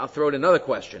 I'll throw in another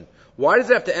question. Why does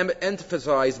it have to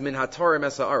emphasize min haTorah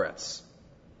mes ha'aretz?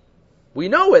 We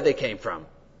know where they came from.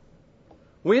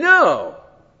 We know.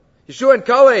 Yeshua and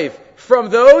Kalev, from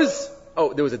those...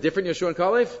 Oh, there was a different Yeshua and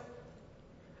Kalev?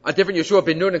 A different Yeshua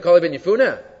ben Nun and Kalev ben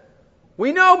Yefuneh?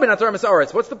 We know min haTorah mes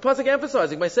ha'aretz. What's the pasuk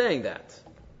emphasizing by saying that?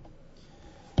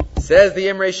 Says the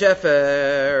Imrei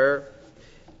Shefer...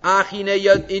 Achine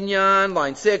Inyan,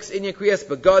 line 6, Inyan Kriyas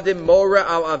Begadim Mora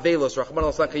al Avelos, Rachman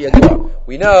al Sakayadua.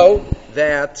 We know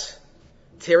that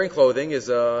tearing clothing is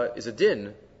a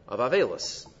din of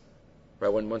Avelos. Right,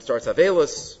 when one starts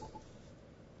Avelos,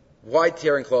 why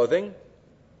tearing clothing?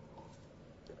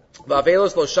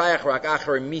 Avelos lo shayach rak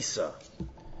achar misa.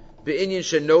 Be'inyan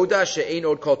shenoda she'ein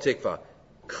od kol tikva.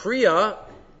 Kriya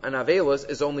and Avelos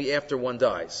is only after one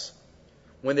dies.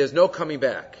 When there's no coming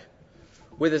back.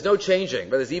 Where there's no changing,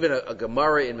 but there's even a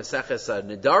Gemara in Maseches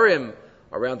Nedarim,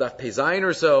 around Daf Pezayin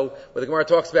or so, where the Gemara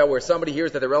talks about where somebody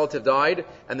hears that their relative died,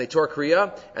 and they tore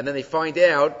Kriya, and then they find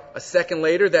out a second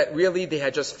later that really they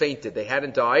had just fainted. They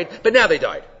hadn't died, but now they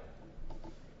died.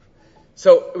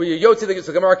 So,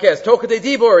 the Gemara says, Tokate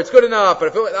Dibur, it's good enough, but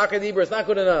if it's Akad Dibur, it's not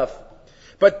good enough.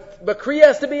 But Kriya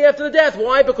has to be after the death.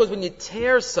 Why? Because when you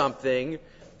tear something,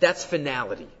 that's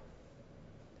finality.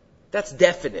 That's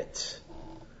definite.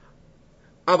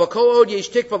 There's no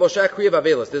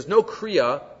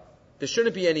kriya, there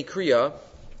shouldn't be any kriya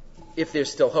if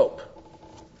there's still hope.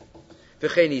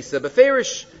 Right,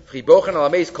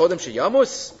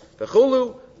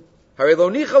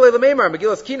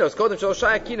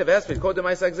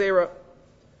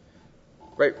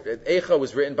 Eicha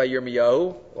was written by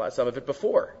Yirmiyahu, some of it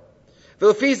before.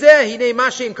 So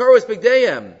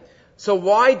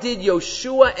why did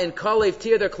Yoshua and Kalev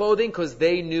tear their clothing? Because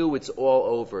they knew it's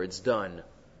all over, it's done.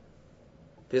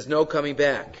 There's no coming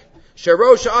back.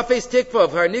 Moshe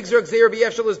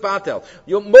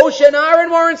and Aaron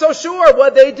weren't so sure.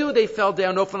 What they do? They fell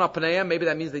down. Maybe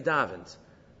that means they davened.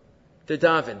 They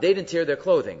davened. They didn't tear their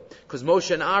clothing. Because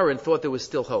Moshe and Aaron thought there was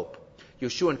still hope.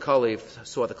 Yoshua and Kalev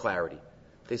saw the clarity.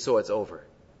 They saw it's over.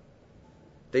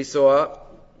 They saw,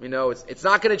 it's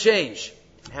not going to change.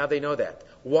 How they know that?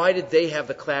 Why did they have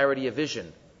the clarity of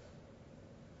vision?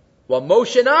 Well,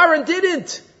 Moshe and Aaron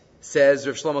didn't, says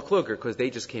Rav Shlomo Kluger, because they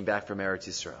just came back from Eretz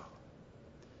Yisrael.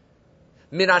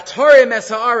 Min haTorah mes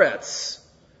ha'aretz.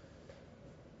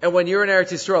 And when you're in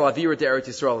Eretz Yisrael, Avira to Eretz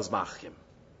Yisrael is machkim.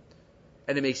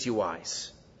 And it makes you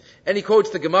wise. And he quotes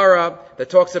the Gemara that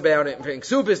talks about it in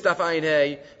Ksubis Daf Ayin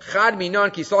Hey, Chad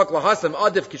minan kisalak lahasam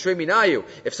adif kitrei minayu.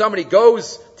 If somebody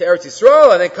goes to Eretz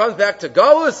Yisrael and then comes back to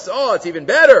Golus, it's even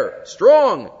better,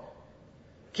 strong.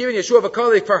 Kivin Yeshua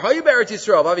v'Kalev kfar hayu be'Eretz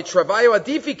Yisrael, vavi travayu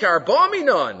adifi karba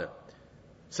minan.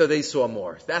 So they saw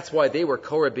more. That's why they were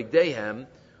Korah Bigdeihem,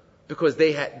 because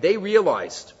they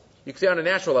realized, you can say on a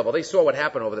natural level, they saw what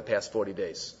happened over the past 40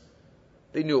 days.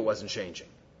 They knew it wasn't changing.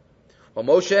 Well,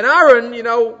 Moshe and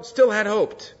Aaron, still had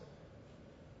hoped.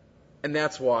 And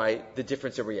that's why the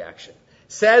difference of reaction.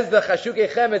 Says the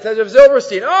Chashukei Chemet, says of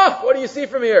Zilberstein, what do you see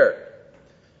from here?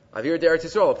 Avir Deretz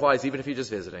Yisrael applies even if you're just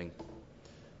visiting.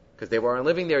 Because they weren't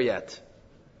living there yet.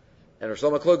 And Rosh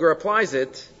Kluger applies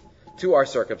it to our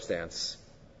circumstance.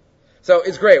 So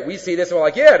it's great. We see this and we're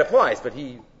like, yeah, it applies. But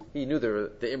he knew the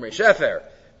Imrei Shefer.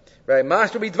 Right?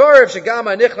 Mashma b'dvarav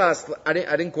shegama nichnas. I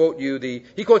didn't quote you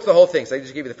he quotes the whole thing. So I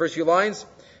just gave you the first few lines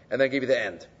and then I gave you the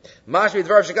end. Mashma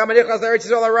b'dvarav shegama nichnas l'Eretz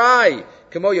Yisrael arai.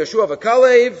 Kamo Yeshua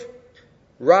v'kalev.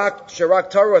 Sharak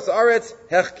Taru Aretz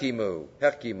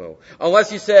Hechkimu.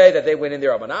 Unless you say that they went in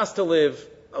there Amanas to live.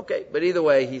 Okay. But either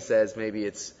way, he says maybe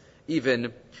it's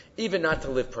even not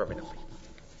to live permanently.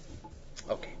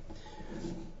 Okay.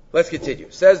 Let's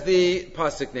continue. Says the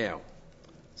pasuk now.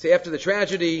 See, after the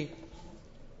tragedy,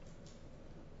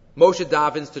 Moshe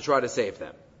davens to try to save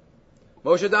them.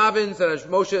 Moshe davens, and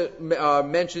Moshe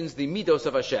mentions the midos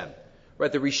of Hashem.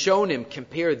 Right, the Rishonim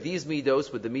compare these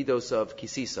midos with the midos of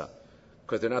Kisisa,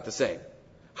 because they're not the same.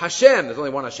 Hashem, there's only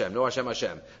one Hashem, no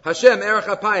Hashem. Hashem, Erech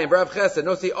Apayim, B'rav Chesed,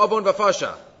 Nosi Avon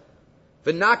V'fasha.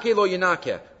 V'nake lo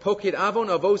yinake, Pokid Avon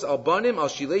Avos al Banim al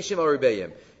Shileshim al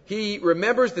Rebbeim. He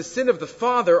remembers the sin of the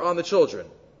father on the children.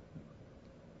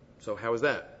 So how is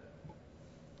that?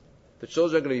 The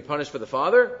children are going to be punished for the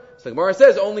father? So the Gemara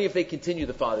says only if they continue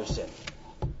the father's sin.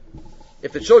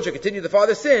 If the children continue the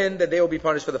father's sin, then they will be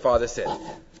punished for the father's sin.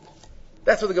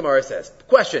 That's what the Gemara says.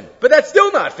 Question, but that's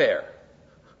still not fair.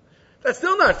 That's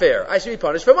still not fair. I should be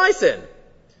punished for my sin.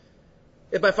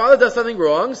 If my father does something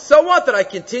wrong, so what that I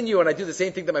continue and I do the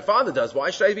same thing that my father does?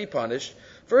 Why should I be punished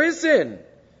for his sin?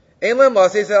 So the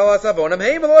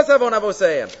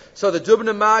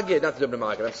Dubna Magid, not the Dubna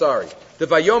Magid, I'm sorry. The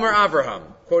Vayomer Avraham,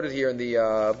 quoted here in the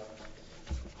Torah,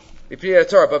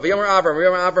 but Vayomer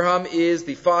Avraham is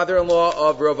the father-in-law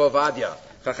of Rav Ovadia,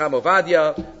 Chacham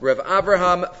Ovadia, Rav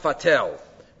Avraham Fatel.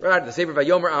 Right, the Sefer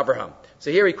Vayomer Avraham. So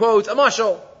here he quotes a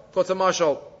mashal.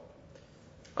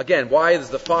 Again, why is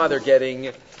the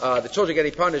children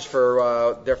getting punished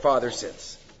for their father's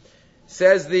sins?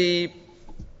 Says the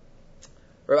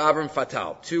Rav Avram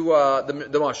Fatal to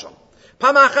the mashal.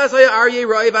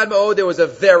 There was a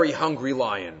very hungry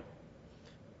lion.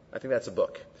 I think that's a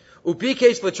book.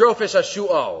 Ubikesh letrofesh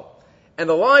ashu'al, and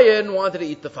the lion wanted to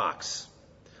eat the fox.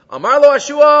 Amar lo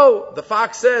ashu'al, the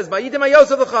fox says,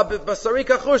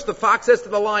 the fox says to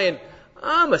the lion,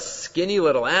 I'm a skinny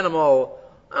little animal.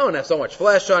 I don't have so much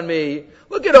flesh on me.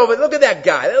 Look at that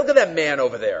guy. Look at that man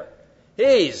over there.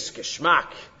 He's geschmack.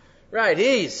 Right,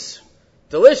 he's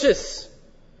delicious.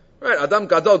 Right, Adam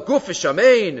Gadol Guf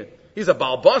Shamein. He's a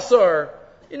balbasar.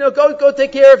 Go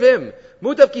take care of him.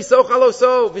 Mutav kiso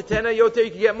chaloso vitena yoter.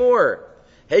 You can get more.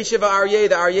 Hey Shiva Aryeh.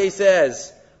 The Aryeh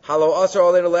says, Halo asar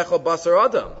aleinu lechol basar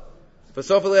adam.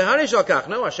 V'sof lehani shalkach.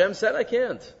 No, Hashem said I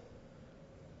can't.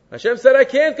 Hashem said I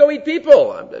can't go eat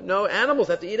people. No, animals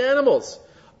have to eat animals.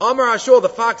 Amar Hashul, the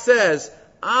fox says,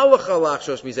 Alachalach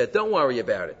shosh mizet. Don't worry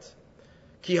about it.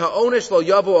 Ki ha'onesh lo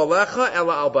yavu alecha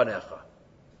ela al banecha.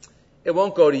 It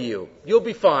won't go to you. You'll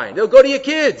be fine. It'll go to your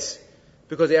kids.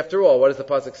 Because after all, what does the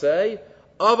pasuk say?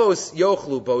 Avos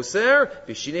yochlu boser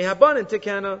v'shinei habanim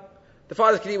tikana. The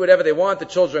fathers can eat whatever they want. The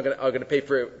children are going to pay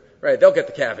for it. Right? They'll get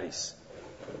the cavities.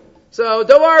 So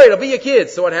don't worry. It'll be your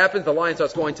kids. So what happens? The lion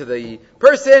starts going to the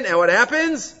person, and what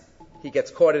happens? He gets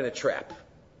caught in a trap.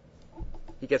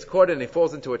 He gets caught and he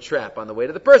falls into a trap on the way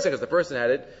to the person because the person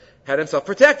had himself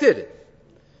protected.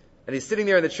 And he's sitting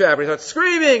there in the trap and he starts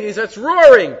screaming and he starts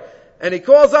roaring. And he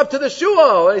calls up to the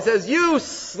shual and he says, you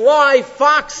sly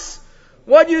fox,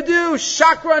 what'd you do?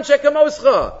 Shakran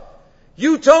shekamoscha.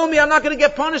 You told me I'm not going to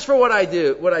get punished for what I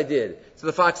did. So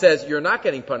the fox says, you're not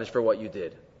getting punished for what you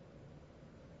did.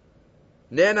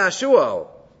 Nena shual.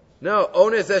 No,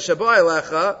 onez eshabai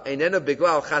lecha, einenu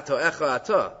biglal chatoecha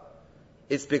ata.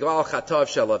 It's biglal chatav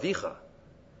shalavicha.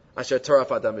 Asher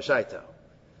toraf adam b'shaita.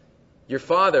 Your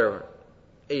father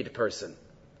ate a person.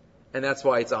 And that's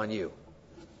why it's on you.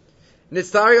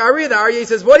 Nitzari Ari, the Aryeh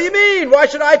says, what do you mean? Why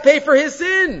should I pay for his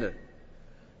sin?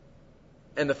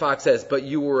 And the fox says, but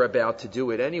you were about to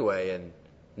do it anyway and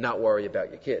not worry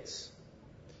about your kids.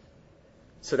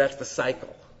 So that's the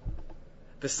cycle.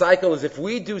 The cycle is if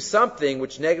we do something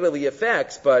which negatively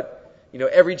affects, but,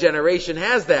 every generation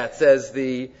has that, says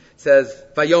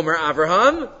Vayomer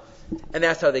Avraham, and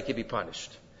that's how they can be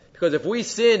punished. Because if we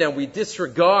sin and we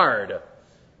disregard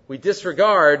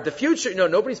the future. No,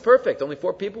 nobody's perfect. Only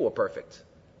 4 people were perfect.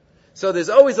 So there's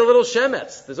always a little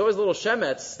shemetz. There's always a little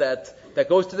shemetz that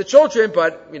goes to the children,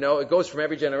 but, it goes from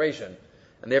every generation.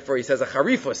 And therefore he says a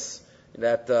charifus,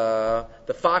 that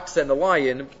the fox and the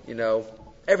lion,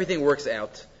 everything works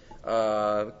out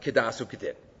Kedasu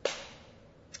Kedin.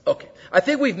 Okay. I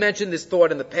think we've mentioned this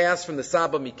thought in the past from the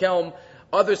Saba Mikelm,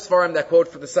 other Svarim that quote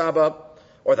for the Saba,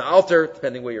 or the Alter,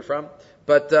 depending where you're from.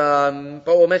 But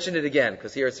we'll mention it again,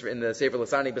 because here it's in the Sefer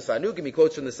Lasani B'Sanugim, he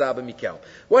quotes from the Saba Mikelm.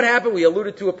 What happened? We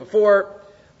alluded to it before.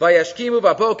 Vayashkimu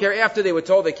Vaboker, after they were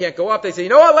told they can't go up, they say, you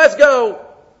know what, let's go!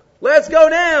 Let's go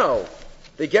now!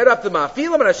 They get up to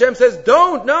Mafilim, and Hashem says,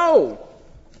 don't go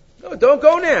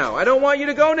now. I don't want you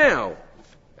to go now.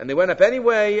 And they went up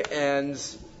anyway, and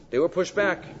they were pushed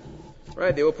back.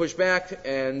 Right? They were pushed back,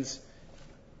 and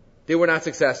they were not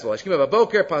successful. Hashkim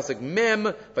Vaboker, Pasuk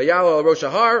Mem, Vayalo al Rosh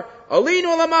Hahar,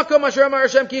 Alinu alamakom asher amar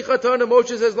Hashem ki chatanu.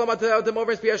 Moshe says, Lo mata'atem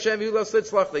over pi Hashem, you lo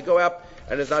slitzlach. They go up,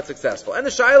 and it's not successful. And the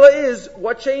shaila is,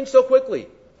 what changed so quickly?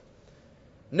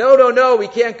 No, we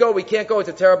can't go, it's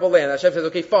a terrible land. Hashem says,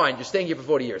 okay, fine, you're staying here for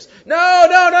 40 years. No,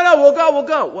 we'll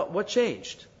go. What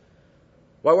changed?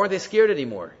 Why weren't they scared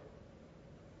anymore?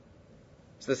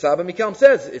 So the Saba Mikelm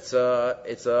says, it's a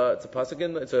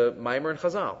pasuk it's a Maimer in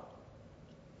Chazal.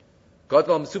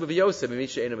 Gadol Mesuva v'Yoseh,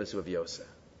 Mimisha Eina Mesuva v'Yoseh.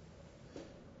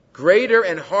 Greater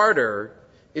and harder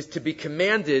is to be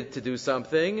commanded to do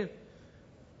something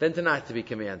than to not to be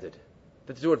commanded.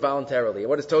 To do it voluntarily. And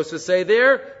what does Tosfos say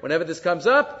there? Whenever this comes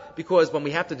up, because when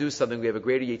we have to do something, we have a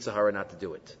greater Yetzer Hara not to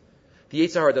do it. The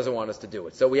Yetzer Hara doesn't want us to do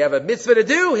it. So we have a mitzvah to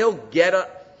do, he'll get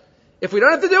up. If we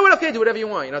don't have to do it, okay, do whatever you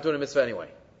want. You're not doing a mitzvah anyway.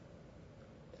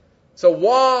 So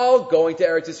while going to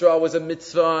Eretz Yisrael was a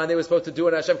mitzvah, and they were supposed to do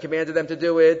it, and Hashem commanded them to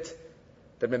do it,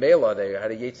 the Memela, they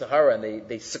had a Yetzer Hara, and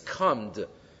they succumbed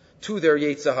to their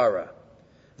Yetzer Hara.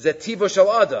 Zetivo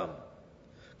shel Adam.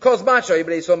 But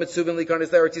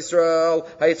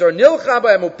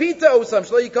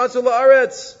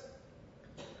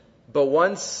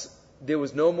once there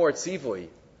was no more tzivui,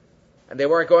 and they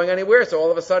weren't going anywhere, so all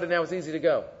of a sudden now it's easy to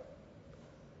go.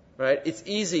 Right? It's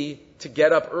easy to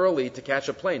get up early to catch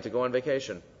a plane, to go on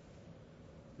vacation.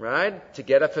 Right? To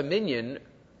get up a minyan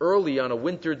early on a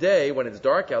winter day when it's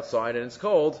dark outside and it's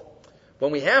cold,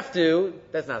 when we have to,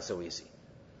 that's not so easy.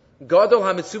 Gadol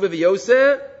ha-mitzuva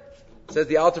v'yoseh, says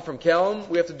the Alter from Kelm,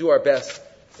 we have to do our best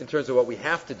in terms of what we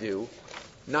have to do,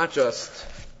 not just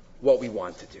what we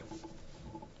want to do.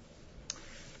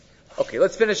 Okay,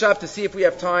 let's finish up to see if we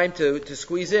have time to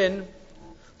squeeze in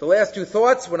the last two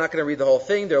thoughts. We're not going to read the whole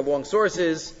thing. They're long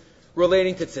sources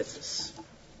relating to tzitzis.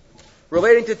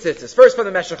 First from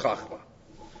the Meshech Chachma.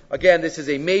 Again, this is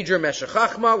a major Meshech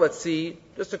Chachma. Let's see,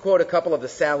 just to quote a couple of the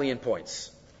salient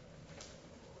points.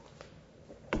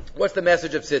 What's the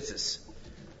message of tzitzis?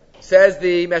 Says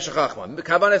the Meshech Chachma,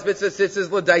 Kavanas mitzvah tzitzis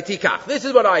l'daiti kach. This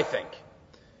is what I think.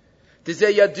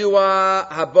 Tizeh yadua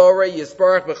habore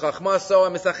yisparach b'chachmaso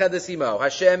ha'misachedus imo.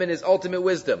 Hashem in His ultimate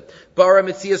wisdom. Bara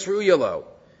mitzias ru'yalo.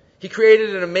 He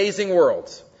created an amazing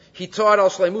world. He taught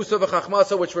al shleimuso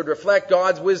v'chachmaso, which would reflect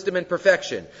God's wisdom and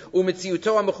perfection.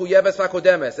 U'mitziuto ha'mechuyeves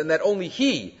v'akodemes. And that only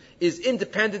He is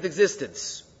independent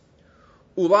existence.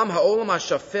 Ulam ha'olam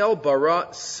ha'shafel bara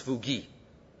svugi.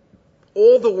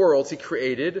 All the worlds He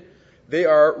created, they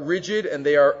are rigid and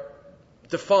they are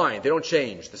defined. They don't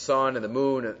change. The sun and the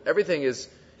moon and everything is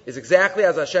exactly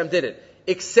as Hashem did it.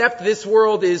 Except this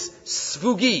world is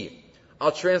svugi.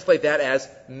 I'll translate that as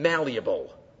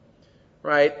malleable.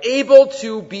 Right? Able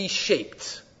to be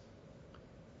shaped.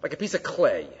 Like a piece of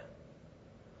clay.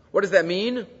 What does that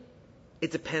mean?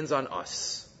 It depends on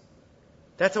us.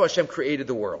 That's how Hashem created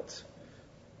the world.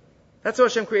 We'll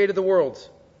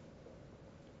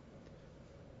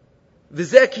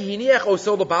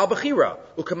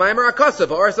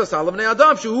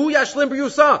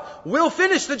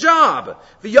finish the job.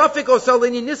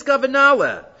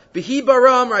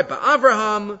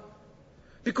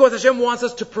 Because Hashem wants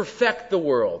us to perfect the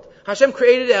world. Hashem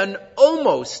created an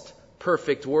almost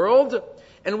perfect world,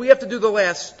 and we have to do the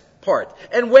last part.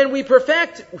 And when we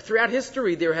perfect, throughout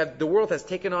history, the world has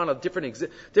taken on a different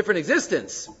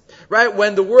existence. Right?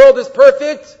 When the world is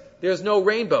perfect, there's no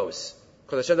rainbows.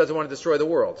 Because Hashem doesn't want to destroy the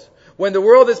world. When the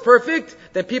world is perfect,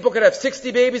 then people could have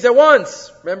 60 babies at once.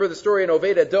 Remember the story in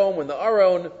Oved Edom when the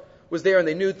Aron was there and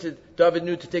David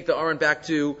knew to take the Aron up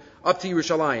to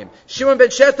Yerushalayim. Shimon ben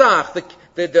Shetach,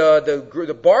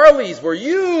 the barleys were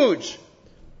huge.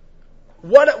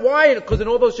 Why? Because in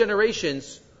all those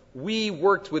generations, we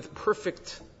worked with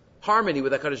perfect harmony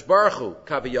with HaKadosh Baruch Hu,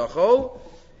 Kaviyachol,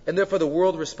 and therefore the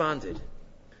world responded.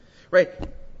 Right?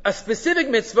 A specific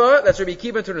mitzvah, that's Rabbi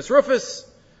Akiva and Tunis Rufus,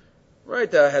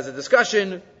 right, has a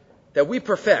discussion that we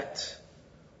perfect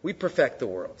the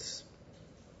worlds.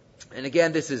 And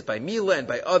again, this is by Mila and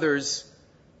by others,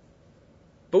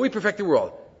 but we perfect the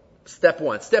world. Step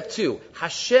one. Step two,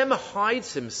 Hashem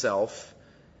hides Himself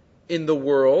in the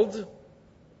world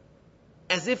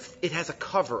as if it has a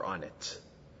cover on it.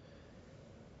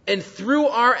 And through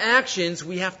our actions,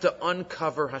 we have to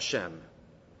uncover Hashem.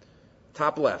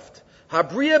 Top left.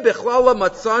 Habriya bechlala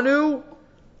matzanu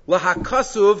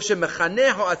lahakasuv shemechaneh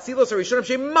ha'atzilos harishonim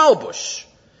shemalbush.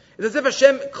 It's as if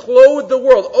Hashem clothed the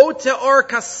world. O te'ar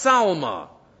kasalma.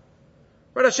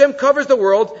 Right, Hashem covers the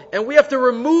world, and we have to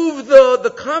remove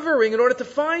the covering in order to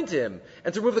find Him,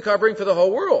 and to remove the covering for the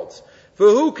whole world.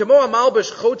 V'hu kemo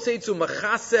ha'malbush chotzeitzu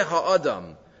machase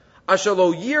ha'adam.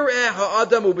 Ashalo yireh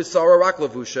ha'adam ubisara rak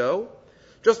levusho.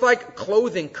 Just like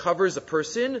clothing covers a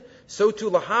person, so too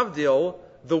lahavdil,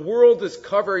 the world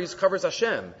covers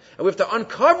Hashem. And we have to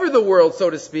uncover the world, so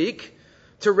to speak,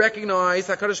 to recognize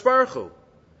HaKadosh Baruch Hu.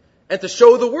 And to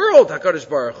show the world HaKadosh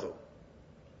Baruch Hu.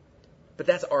 But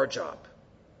that's our job.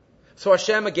 So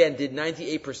Hashem again did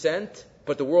 98%,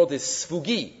 but the world is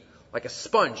sfugi, like a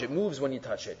sponge. It moves when you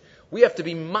touch it. We have to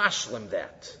be mashlim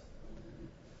that.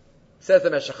 Says the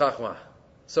Meshech Chachma.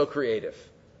 So creative.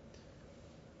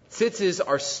 Tzitzis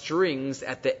are strings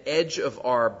at the edge of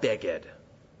our beged.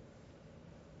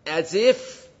 As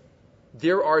if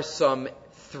there are some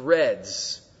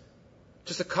threads,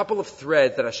 just a couple of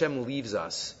threads that Hashem leaves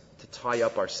us to tie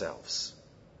up ourselves.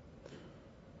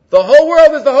 The whole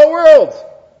world is the whole world.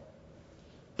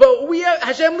 But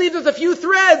Hashem leaves us a few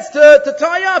threads to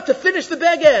tie up, to finish the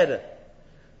beged.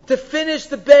 To finish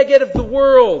the beged of the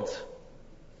world.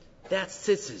 That's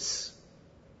tzitzis.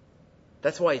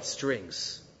 That's why it's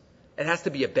strings. It has to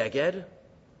be a beged.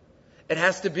 It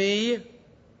has to be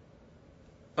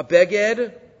a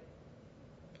beged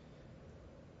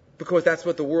because that's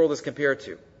what the world is compared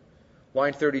to.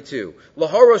 Line 32.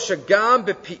 Lahoro shagam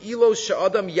bepi'ilos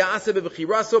sha'adam yaseh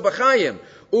bebechiraso b'chayim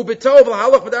ubetov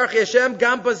l'halach b'darach Hashem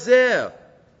gam bazeh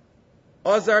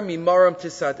azar mimaram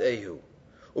tisad ehu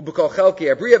ubekol chelki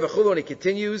abriya v'chulu. And he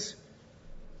continues,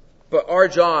 but our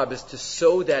job is to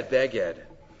sew that beged,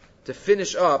 to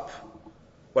finish up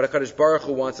what HaKadosh Baruch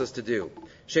Hu wants us to do.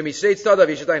 There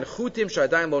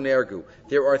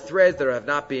are threads that have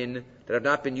not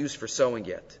been used for sewing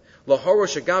yet. That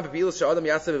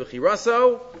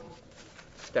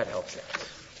helps out.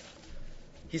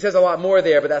 He says a lot more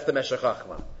there, but that's the Meshech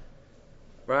Chachma.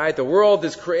 Right? The world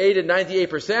is created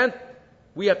 98%.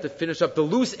 We have to finish up the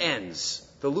loose ends.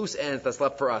 The loose ends that's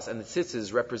left for us. And the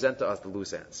tzitzis represent to us the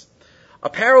loose ends. A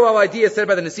parallel idea said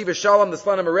by the Nesiva Shalom, the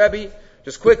Slanim Rebbe,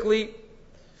 just quickly,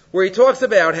 where he talks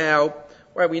about how,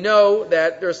 right, we know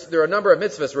that there are a number of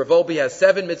mitzvahs. Rav Volbe has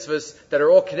 7 mitzvahs that are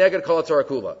all connected Kol HaTorah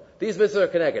Kula. These mitzvahs are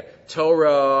connected.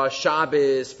 Torah,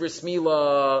 Shabbos, Bris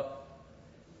Milah,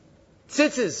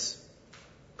 Tzitzis,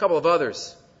 a couple of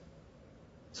others.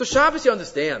 So Shabbos, you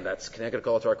understand, that's connected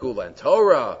Kol HaTorah Kula. And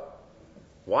Torah,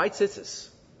 why Tzitzis?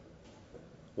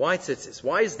 Why tzitzis?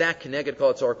 Why is that connected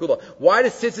Kol HaTorah Kula? Why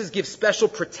does tzitzis give special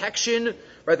protection?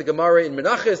 Right, the Gemara in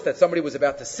Menachos that somebody was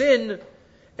about to sin,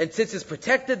 and tzitzis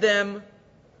protected them.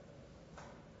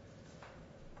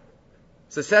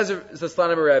 So says the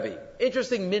Slanim Rebbe,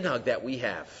 interesting minhag that we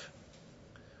have.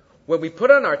 When we put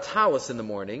on our talis in the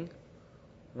morning,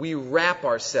 we wrap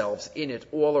ourselves in it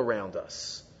all around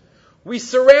us. We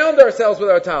surround ourselves with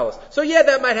our talis. So yeah,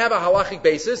 that might have a halachic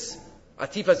basis.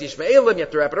 Atifas Yishmaelim, you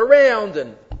have to wrap it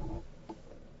around,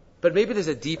 but maybe there's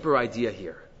a deeper idea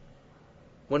here.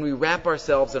 When we wrap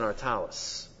ourselves in our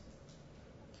talis.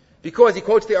 Because he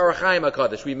quotes the Orach Chaim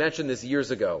HaKadosh. We mentioned this years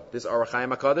ago. This Orach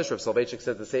Chaim HaKadosh, Rav Soloveitchik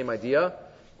said the same idea,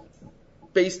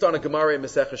 based on a Gemara in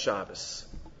Masechah Shabbos.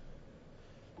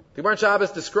 The Gemara in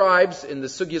Shabbos describes, in the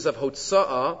Sugyas of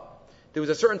Hotza'ah, there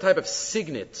was a certain type of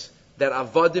signet that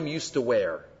Avadim used to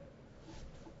wear.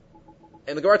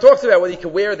 And the Gemara talks about whether you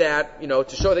can wear that,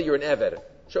 to show that you're an Eved. It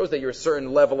shows that you're a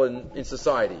certain level in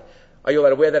society. Are you allowed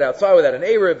to wear that outside without an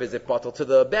Erev? Is it batal to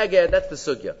the Beged? That's the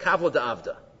Sugya. Kavla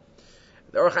da'avda.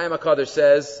 The Orach Chaim HaKadosh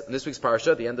says, in this week's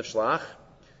Parsha, the end of Shelach,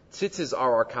 tzitzis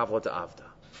are our Kavla da'avda.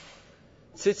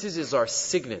 Tzitzis is our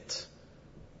signet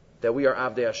that we are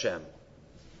Avdei Hashem.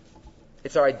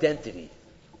 It's our identity.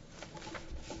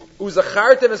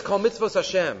 Uzachartem is called mitzvos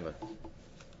Hashem.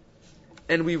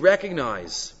 And we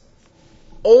recognize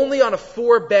only on a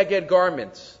 4 beged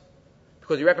garment,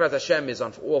 because we recognize Hashem is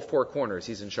on all 4 corners,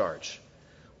 He's in charge.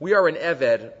 We are an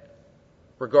Eved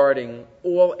regarding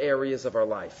all areas of our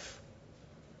life.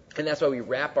 And that's why we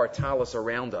wrap our talis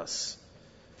around us.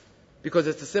 Because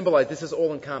it's to symbolize this is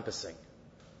all encompassing.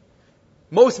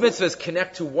 Most mitzvahs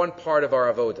connect to one part of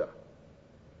our avoda.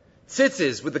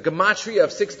 Tzitzis, with the gematria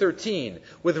of 613,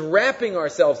 with wrapping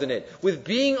ourselves in it, with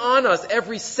being on us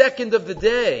every second of the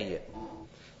day,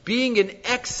 being an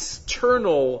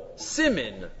external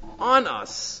siman on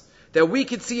us that we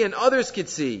could see and others could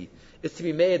see, is to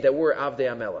be made that we're Avdei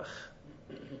HaMelech.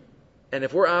 And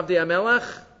if we're Avdei HaMelech,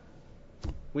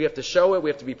 we have to show it, we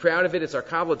have to be proud of it. It's our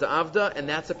kavod to Avda, and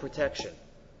that's a protection.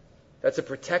 That's a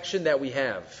protection that we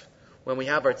have when we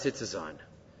have our tzitzis on.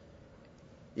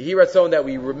 Yehi Ratzon that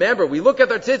we remember, we look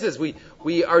at our tzitzis,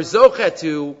 we are zochet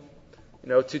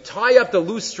to tie up the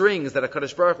loose strings that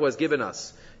HaKadosh Baruch Hu has given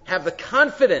us. Have the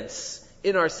confidence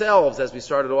in ourselves, as we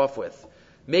started off with,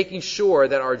 making sure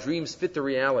that our dreams fit the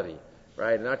reality,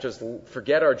 right? And not just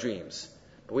forget our dreams.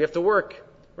 But we have to work,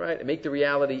 right? And make the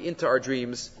reality into our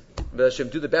dreams. Hashem,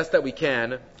 do the best that we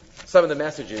can. Some of the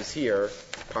messages here,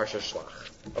 Parsha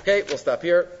Shlach. Okay, we'll stop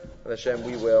here. Hashem,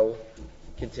 we will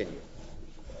continue.